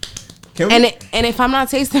 Can we? And if I'm not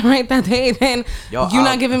tasting right that day, then Yo, you're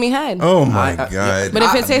not giving me head. Oh my I- god! But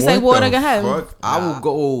if it tastes What like water, the go ahead. fuck? I will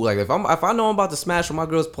go like if I know I'm about to smash when my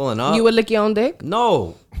girl's pulling up. You would lick your own dick?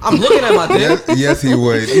 No, I'm looking at my dick. Yes, he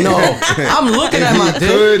would. No, I'm looking at my If he dick.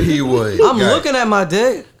 could, he would. I'm God. looking at my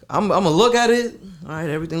dick. I'm gonna look at it. All right,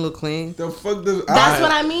 everything look clean. The fuck does? That's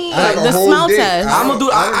what I mean. I have a The whole smell dick. test. I'm gonna do.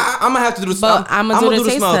 I'm gonna have to do the. But I'ma do the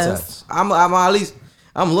taste smell test. I'm at least.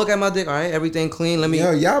 I'm looking at my dick. All right, everything clean. Let me.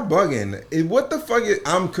 Yo, y'all bugging. What the fuck is?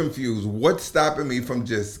 I'm confused. What's stopping me from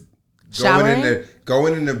just Showering?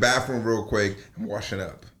 going in the bathroom real quick and washing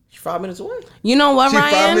up? 5 minutes away. You know what, See,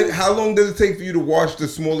 5 Ryan? minutes. How long does it take for you to wash the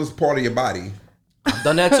smallest part of your body? I've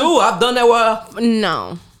done that too. I've done that where.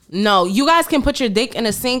 No. You guys can put your dick in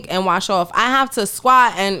a sink and wash off. I have to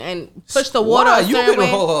squat and push the water Why? a certain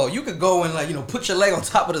way. You could go and put your leg on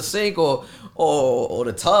top of the sink or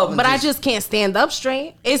the tub. And But I just can't stand up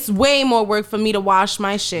straight. It's way more work for me to wash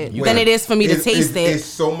my shit than it is for me to taste it. It's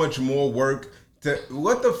so much more work.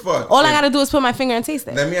 What the fuck? All I gotta do is put my finger and taste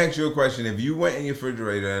it. Let me ask you a question. If you went in your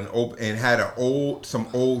refrigerator and had some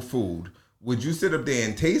old food, would you sit up there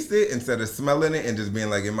and taste it instead of smelling it and just being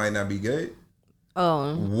like, it might not be good?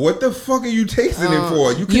 Oh. What the fuck are you tasting it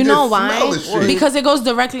for? You can You know just why? smell the shit. Because it goes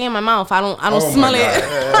directly in my mouth. I don't Oh smell my it. God.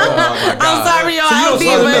 Oh my God. I'm sorry, y'all. So you I'll don't be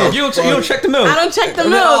smell the but- milk. You don't check the milk. I don't check the Oh,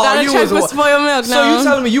 milk. I don't you check was for what? spoiled milk. No. So you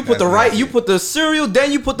telling me you put That's you put the cereal,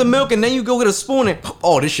 then you put the milk, and then you go get a spoon and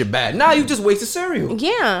this shit bad. Now you just wasted cereal.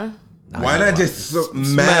 Yeah. Why not just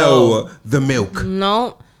smell the milk?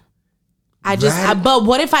 No. But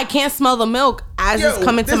what if I can't smell the milk as it's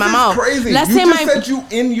coming to this my is mouth? Crazy. Let's you say just my said you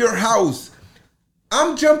in your house.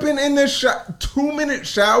 I'm jumping in the 2-minute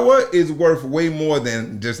shower is worth way more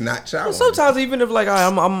than just not showering. Sometimes even if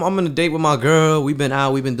I'm in a date with my girl, we've been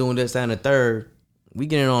out, we've been doing this, that, and the third, we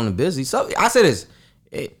getting on and busy. So I say this,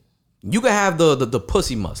 you can have the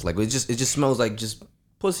pussy must, like it just smells like just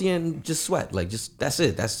pussy and just sweat, like just that's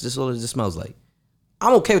it. That's just all it just smells like.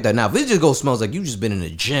 I'm okay with that. Now if it just smells like you just been in the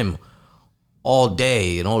gym all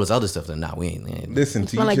day and all this other stuff, then we ain't. Listen, to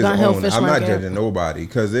Smell like each his Gun Hill own. Fish I'm not Market. judging nobody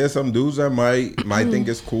because there's some dudes that might think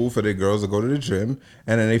it's cool for their girls to go to the gym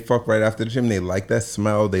and then they fuck right after the gym. They like that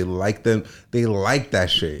smell. They like that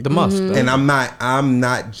shit. The must. And I'm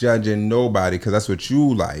not judging nobody because that's what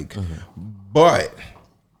you like. But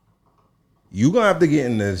you gonna have to get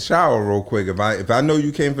in the shower real quick. If I know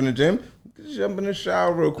you came from the gym, jump in the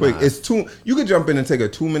shower real quick. You could jump in and take a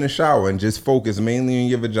 2-minute shower and just focus mainly on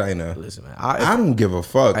your vagina. Listen, man, I don't give a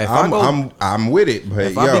fuck. If I go- I'm with it,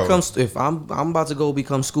 but if I'm about to go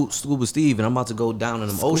become Scuba Steve and I'm about to go down in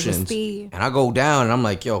them oceans Steve. and I go down and I'm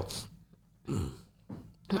like,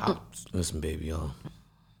 listen, baby,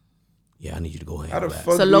 yeah, I need you to go ahead. how the back.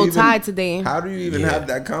 fuck It's a do low you even- tide today. How do you even Yeah. have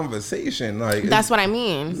that conversation? Like That's what I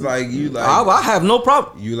mean. it's like you like I have no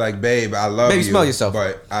problem. you like, babe, I love you. Baby, smell yourself.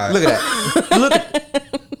 But Look at that. Look at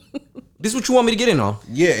this. Is what you want me to get in on?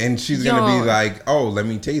 yeah, and she's gonna Yo. be like, oh, let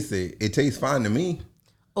me taste it. It tastes fine to me.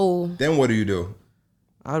 Oh. Then what do you do?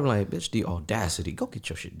 I'm like, bitch, the audacity. Go get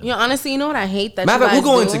your shit done. Honestly, you know what I hate that Matter you of fact, guys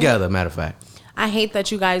we're going do? together. Matter of fact, I hate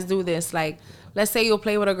that you guys do this. Like, let's say you'll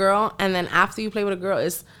play with a girl, and then after you play with a girl,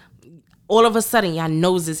 it's all of a sudden y'all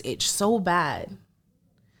noses itch so bad.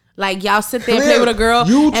 Like y'all sit there and play with a girl,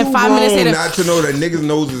 you and too 5 minutes later, not to know that niggas'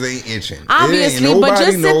 noses ain't itching. obviously, Ain't but just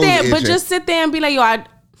nobody sit nose there, itching. and be like, yo,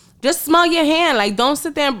 just smell your hand. Like, don't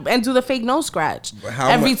sit there and do the fake nose scratch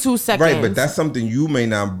every 2 seconds. Right, but that's something you may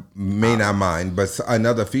not mind. But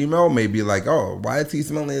another female may be like, oh, why is he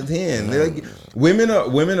smelling his hand? Like, women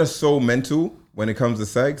are so mental when it comes to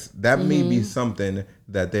sex. That may be something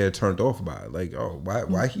that they're turned off by. Like, oh,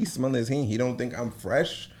 why he smelling his hand? He don't think I'm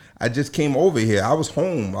fresh. I just came over here. I was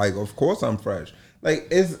home. Like, of course I'm fresh. Like,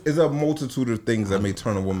 it's a multitude of things that may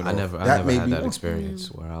turn a woman off. I never had that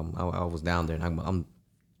experience where I was down there and I'm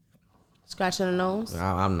scratching the nose.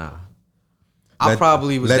 I'm not. I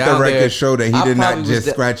probably was let down the record there. show that he did not just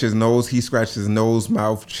was scratch his nose. He scratched his nose,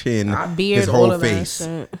 mouth, chin, Beard, his whole all of face.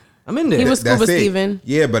 that shit. I'm in there. He was Scuba Steven.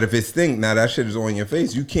 Yeah, but if it stink, now that shit is on your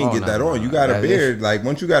face. You can't get that on. You got a That beard. Like,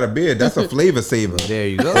 once you got a beard, that's a flavor saver. There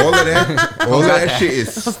you go. All of that shit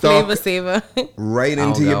is A stuck flavor saver. right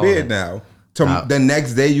into your beard now. The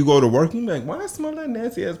next day you go to work, you be like, why I smell that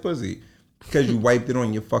nasty ass pussy? Because you wiped it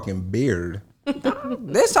on your fucking beard.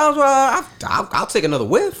 There's times where I'll take another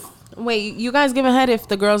whiff. Wait, you guys give a head if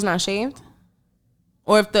the girl's not shaved?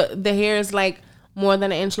 Or if the hair is like more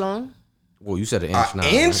than 1 inch long? Well, you said an inch now.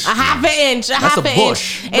 Inch? A half an inch. That's a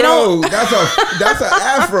bush. Bro, that's an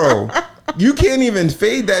afro. You can't even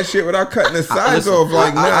fade that shit without cutting the sides off.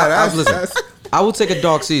 Like, that's I will take a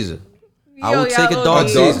dark Caesar. I will take a a dark dark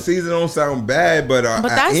Caesar. Caesar don't sound bad, but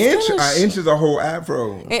that's an inch is a whole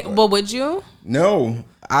afro. But would you? No.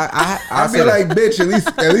 I be like, bitch,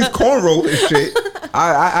 at least cornroll this shit.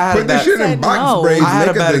 I had Put this shit in box no. braids, I had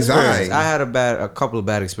make a bad design. experience. I had a couple of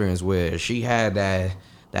bad experiences where she had that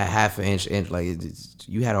half an inch, like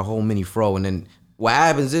you had a whole mini fro, and then what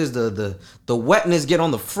happens is the wetness get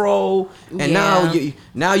on the fro, and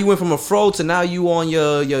now you went from a fro to now you on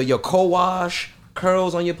your co-wash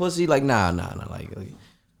curls on your pussy. Like nah, like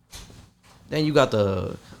then you got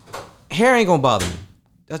the hair ain't gonna bother me.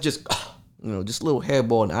 That's just just a little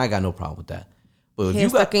hairball, and I ain't got no problem with that. But if Hair you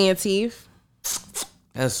stuck in your teeth?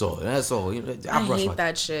 that's all. I hate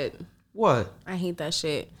that shit. What? I hate that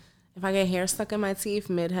shit. If I get hair stuck in my teeth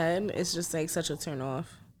mid-head, it's just like such a turn off.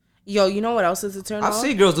 Yo, you know what else is a turn off? I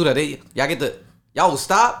see girls do that. Y'all will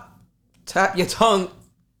stop, tap your tongue,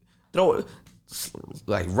 throw it,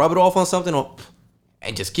 like rub it off on something,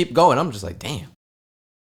 and just keep going. I'm just like, damn.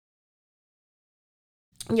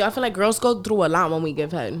 Yo, I feel like girls go through a lot when we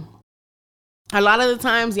give head. A lot of the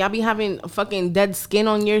times, y'all be having fucking dead skin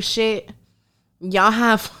on your shit. Y'all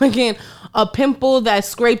have fucking a pimple that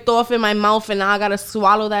scraped off in my mouth and now I gotta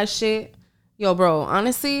swallow that shit. Yo, bro,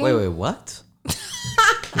 honestly. Wait, what?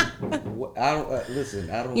 I don't listen.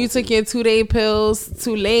 I don't. You took your 2-day pills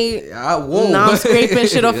too late. Whoa. Now I'm scraping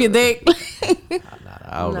shit off your dick.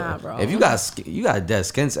 I don't Nah, know. bro. If you got dead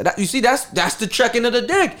skin, you see that's the checking of the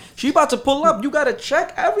dick. She about to pull up. You gotta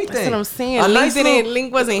check everything. That's what I'm saying.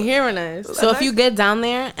 Link wasn't hearing us. So if you get down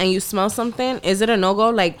there and you smell something, is it a no-go?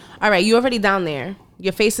 Like, all right, you already down there.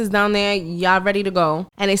 Your face is down there. Y'all ready to go.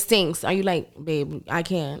 And it stinks. Are you like, babe, I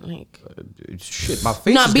can't. Like, shit, my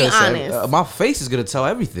face Not is be gonna honest. say, my face is gonna tell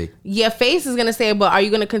everything. your face is going to say it, but are you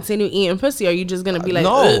going to continue eating pussy? Or are you just going to be like,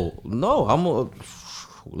 no, ugh?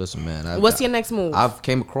 Listen, man. What's your next move? I've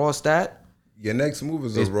came across that. Your next move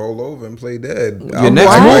is to roll over and play dead. Your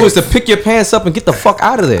next move is to pick your pants up and get the fuck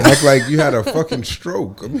out of there. Act like you had a fucking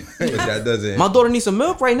stroke. I mean, that doesn't. My daughter needs some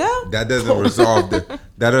milk right now. That doesn't resolve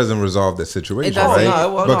the situation, It doesn't. right?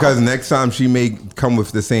 No, no. Because next time she may come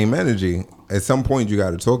with the same energy. At some point, you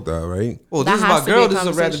got to talk to her, right? Well, That this is has my to be girl. a This is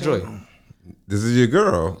a rat conversation. joy. This is your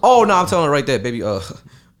girl. Oh no, I'm telling her right there, baby.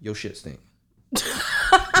 Your shit stink.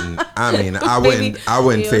 I mean, I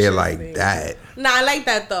wouldn't say it like that. Nah, I like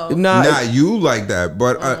that though. Nah, you like that,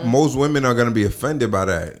 but most women are gonna be offended by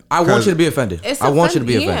that. I want you to be offended. It's I want you to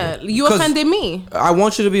be offended. Yeah, you offended me. I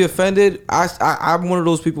want you to be offended. I'm one of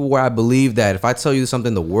those people where I believe that if I tell you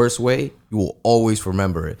something the worst way, you will always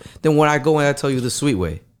remember it. Then when I go and I tell you the sweet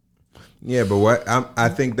way. Yeah, but I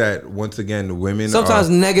think that once again, women Sometimes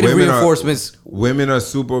are, negative women reinforcements. Women are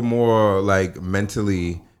super more like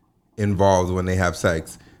mentally involved when they have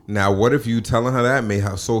sex. Now, what if you telling her that made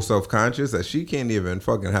her so self-conscious that she can't even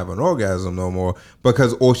fucking have an orgasm no more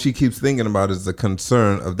because all she keeps thinking about is the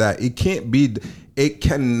concern of that. It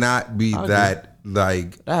cannot be that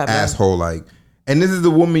like asshole like. And this is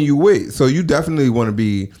the woman you with, so you definitely want to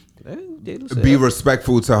be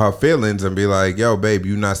respectful to her feelings and be like, yo, babe,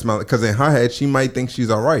 you not smelling, because in her head she might think she's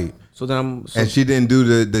all right. So then and she didn't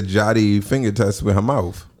do the Jotty finger test with her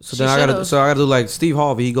mouth. So then I gotta do like Steve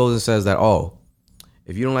Harvey. He goes and says that,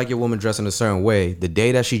 If you don't like your woman dressing a certain way, the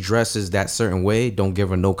day that she dresses that certain way, don't give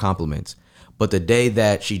her no compliments. But the day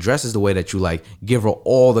that she dresses the way that you like, give her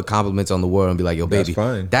all the compliments on the world and be like, yo, baby,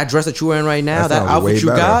 fine. that dress that you're wearing right now, that sounds outfit way you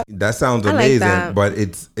better. got, That sounds I like amazing, that. but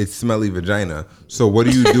it's smelly vagina. So what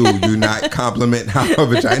do? You not compliment how a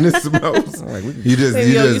vagina smells? You just,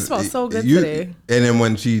 Baby, yo, you smell so good today. And then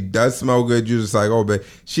when she does smell good, you're just like, oh, but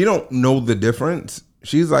she don't know the difference.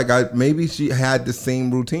 She's like, maybe she had the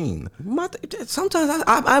same routine. sometimes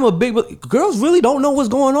I'm a big, girls really don't know what's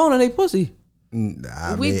going on in their pussy. We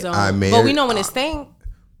don't. But we know when it stink.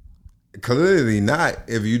 Clearly not.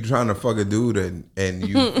 If you trying to fuck a dude and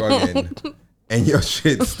you fucking and your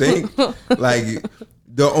shit stink, like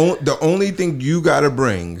the only thing you gotta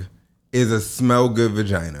bring is a smell good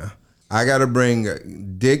vagina. I gotta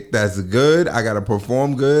bring dick that's good. I gotta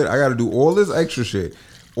perform good. I gotta do all this extra shit.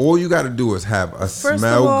 All you gotta do is have a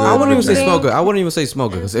smell good. I wouldn't even say vagina. smell good. I wouldn't even say smell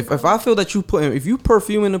good. 'Cause if I feel that if you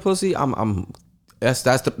perfume in the pussy,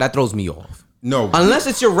 that throws me off. No, Unless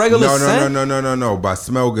it's your regular scent. No. By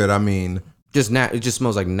smell good, I mean It just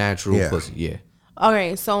smells like natural Yeah. pussy. Yeah.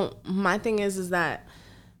 Okay, so my thing is that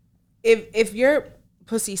if your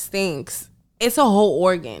pussy stinks, it's a whole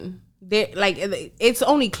organ. It's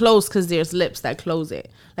only closed because there's lips that close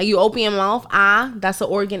it. Like you open your mouth, that's an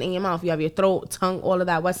organ in your mouth. You have your throat, tongue, all of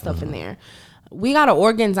that wet stuff in there. We got our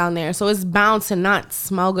organs down there, so it's bound to not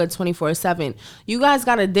smell good 24/7. You guys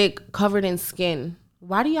got a dick covered in skin.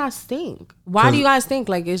 Why do y'all stink? Why do you guys think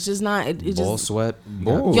like it's just not? It Ball just sweat.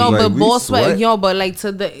 balls. yo, Like, but we ball sweat, yo, but like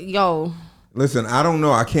yo. Listen, I don't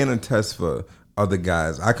know. I can't attest for other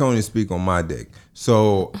guys. I can only speak on my dick.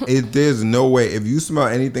 So there's no way if you smell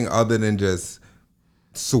anything other than just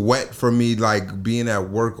sweat for me, like being at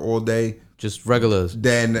work all day, Just regular.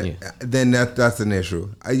 then that's an issue.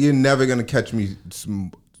 You're never gonna catch me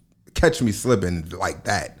slipping like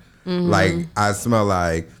that. Like I smell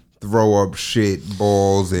like throw up shit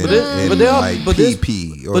balls and pee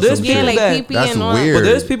or there's some people shit. that- pee-pee That's and all. weird. But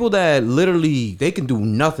there's people that literally they can do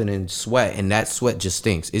nothing and sweat, and that sweat just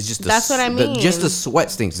stinks. It's just That's what I mean. Just the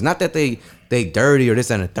sweat stinks. It's not that they dirty or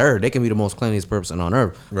this and a third. They can be the most cleanliest person on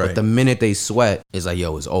earth. Right. But the minute they sweat, it's like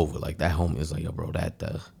yo, it's over. Like that homie is like yo, bro,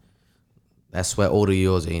 that sweat odor of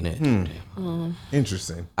yours ain't it?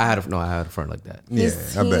 Interesting. I had a friend like that. Yeah,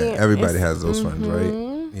 I bet everybody it's- has those friends, right?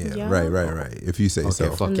 Yeah, right. If you say so.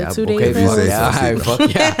 Okay, fuck In yeah. the 2 Okay, days fuck ago. yeah. Alright, fuck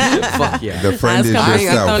yeah. Fuck yeah. The friend is That's coming.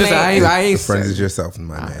 yourself. I Listen, I ain't The friend is yourself,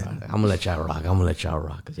 my man. I'm gonna let y'all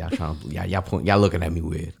rock. Cause y'all looking at me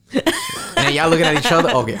weird. And y'all looking at each other.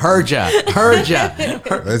 Okay, heard ya.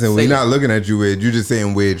 Listen, we're not looking at you weird. You just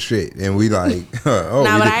saying weird shit, and we like. Oh,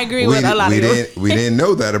 Nah, but I agree with a lot of you. We didn't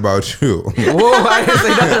know that about you. Whoa, I didn't say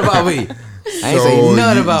nothing about me. I ain't say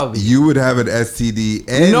nothing about me. You would have an STD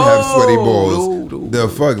and have sweaty balls. No. The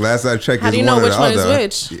fuck? Last I checked, How do you is know one or which the one other.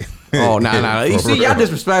 is which? Oh, nah. You see, y'all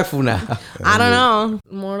disrespectful now. I don't know.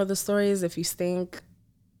 Moral of the story is if you stink,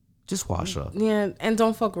 Just wash up. yeah, and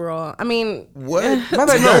don't fuck raw. I mean, What? My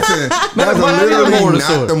bad, no. That's My bad, literally moral of the not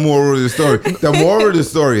story. the moral of the story. The moral of the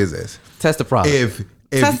story is this: Test the product. if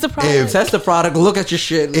Test the product. Test the product. Look at your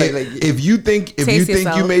shit. if you think Taste you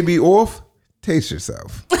yourself. may be off, taste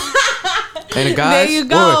yourself. And the guys. There you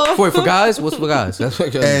go. Wait, for guys, what's for guys? That's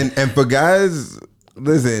what. And for guys,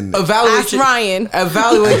 listen. Evaluate Ask Ryan.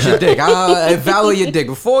 Evaluate your dick. Evaluate your dick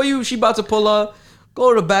before she about to pull up.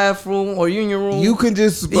 Go to the bathroom or you in your room. You can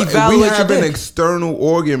just Evaluate we your have an dick. external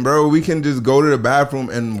organ, bro. We can just go to the bathroom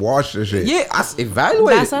and wash the shit. Yeah,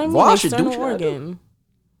 evaluate that's it. not even Wash an it. Do external what you gotta do. organ.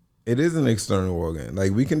 It is an external organ.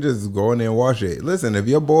 Like we can just go in there and wash it. Listen, if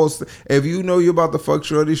your balls, if you know you're about to fuck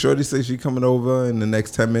Shorty says she coming over in the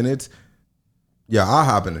next 10 minutes. Yeah, I'll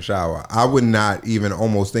hop in the shower. I would not even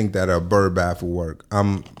almost think that a bird bath will work.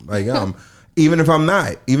 Even if I'm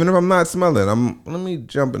not smelling, let me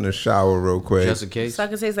jump in the shower real quick. Just in case. So I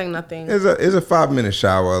can taste like nothing. It's a 5-minute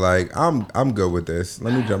shower. Like I'm good with this.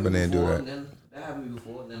 Let me jump in there and do that. That happened to me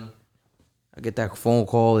before. Then I get that phone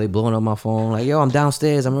call. They blowing up my phone. Like, yo, I'm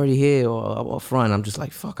downstairs. I'm already here or up front. I'm just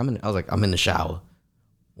like, fuck. I'm in the shower.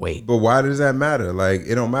 Wait. But why does that matter? Like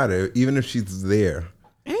it don't matter. Even if she's there.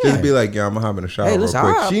 Just be like, yeah, I'm gonna hop in the shower Hey, real listen,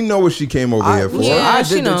 quick. She know what she came over here for. Yeah,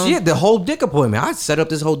 she know. The whole dick appointment. I set up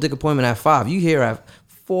this whole dick appointment at 5. You here at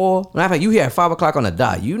 4. Matter of fact, you here at 5 o'clock on the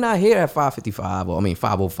dot. You not here at 5:55 or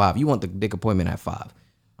 5:05. You want the dick appointment at 5.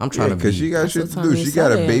 I'm trying to Because she got That's shit the to time do. you She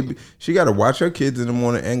got a said it. baby. She got to watch her kids in the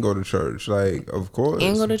morning and go to church. Like, of course.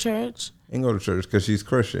 And go to church. And go to church because she's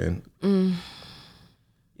Christian.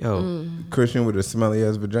 Yo. Christian with a smelly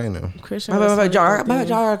ass vagina. Christian. Y'all was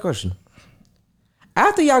got a question.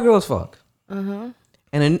 After y'all girls fuck, and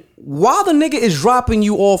then while the nigga is dropping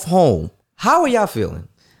you off home, how are y'all feeling?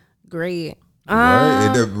 great.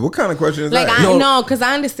 What kind of question is Like that? no, because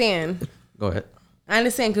I understand. Go ahead. I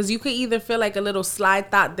understand because you could either feel like a little slide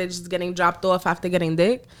thought that's just getting dropped off after getting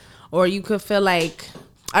dick, or you could feel like,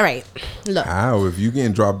 all right, look. How if you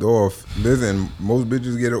getting dropped off? Listen, most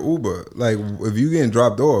bitches get an Uber. Like if you getting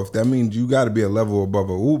dropped off, that means you got to be a level above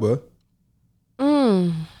an Uber.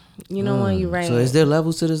 You know what? You're right. So is there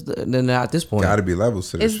levels to this? Then at this point, Got to be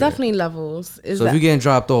levels to this. It's shit. definitely levels. so if you're getting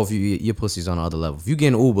dropped off, your pussy's on another level. If you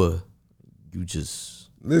getting Uber, you just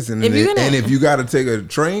Listen, If you're gonna- and if you got to take a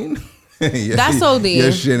train, That's OD.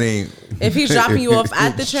 Your shit ain't. if he's dropping you off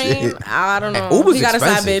at the train, Shit. I don't know. Uber's he got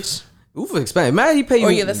expensive. a side bitch. Uber expensive. Man, he pay you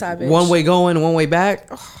Or you're the side bitch. one way going, one way back.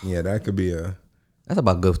 Yeah, that could be a. That's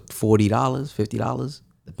about good $40, $50,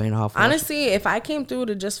 depending on how far. Honestly, if I came through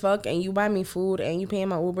to just fuck and you buy me food and you paying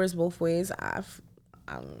my Ubers both ways, I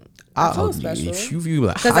feel special.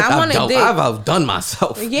 Because I want a dick. I've outdone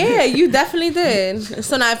myself. Yeah, you definitely did.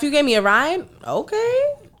 So now if you gave me a ride, okay.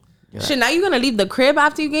 Shit, now you're gonna leave the crib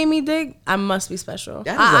after you gave me dick? I must be special.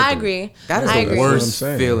 That is like I the- agree. That is I the agree. worst That's what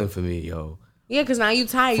I'm saying. feeling for me, yo. Yeah, because now you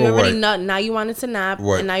tired. For You already what? nut. Now you wanted to nap,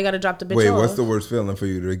 What? and now you gotta drop the bitch Wait, off. what's the worst feeling for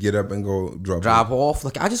you to get up and go drop? Drop off.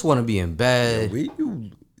 Like, I just want to be in bed.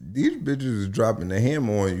 These bitches is dropping the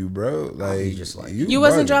hammer on you, bro. Like, just like- You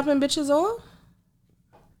wasn't bugging. dropping bitches off?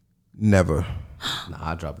 Never, Nah,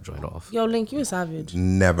 I drop a joint off. Yo, Link, you a savage.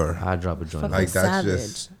 never. I drop a joint Fucking off. Like that's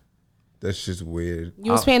savage. that's just weird.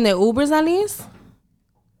 You was paying their Ubers at least?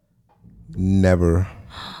 Never.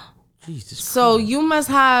 Jesus. So you must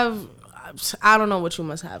have, I don't know what you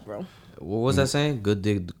must have, bro. What was that saying? Good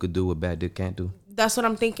dick could do what bad dick can't do. That's what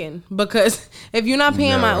I'm thinking. Because if you're not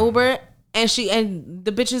paying my No. Uber and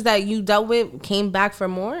the bitches that you dealt with came back for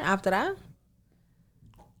more after that,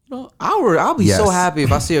 I'll be so Yes. happy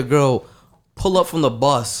if I see a girl pull up from the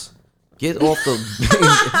bus, get off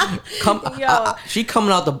the she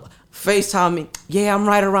coming out the FaceTime me. Yeah, I'm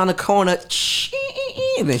right around the corner.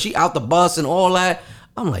 And then she out the bus and all that.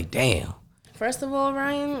 I'm like, damn. first of all,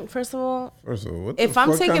 Ryan, First of all, what if the I'm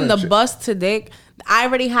fuck taking kinda the bus to dick, I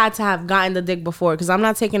already had to have gotten the dick before because I'm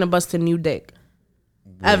not taking a bus to new dick.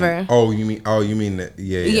 Ever. Oh, you mean that?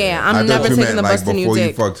 Yeah. Yeah, I'm I thought never you taking meant, the bus to new before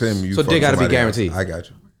dick. you fucked him. You So fucked dick gotta be somebody else. guaranteed. I got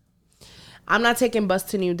you. I'm not taking bus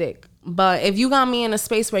to new dick. But if you got me in a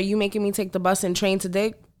space where you making me take the bus and train to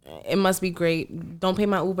dick, it must be great. Don't pay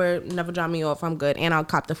my Uber. Never drop me off. I'm good. And I'll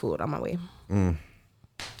cop the food on my way.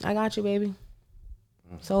 I got you, baby.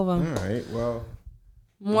 It's over. All right. Well,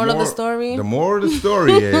 Moral of the story. The moral of the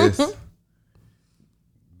story is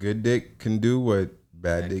good dick can do what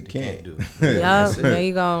bad dick can't do. Yeah, there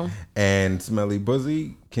you go. And smelly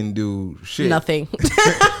pussy can do shit. Nothing.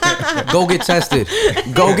 Go get tested.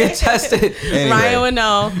 Go get tested. Anyway, Ryan would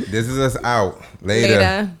know. this is us out. Later.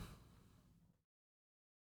 Later.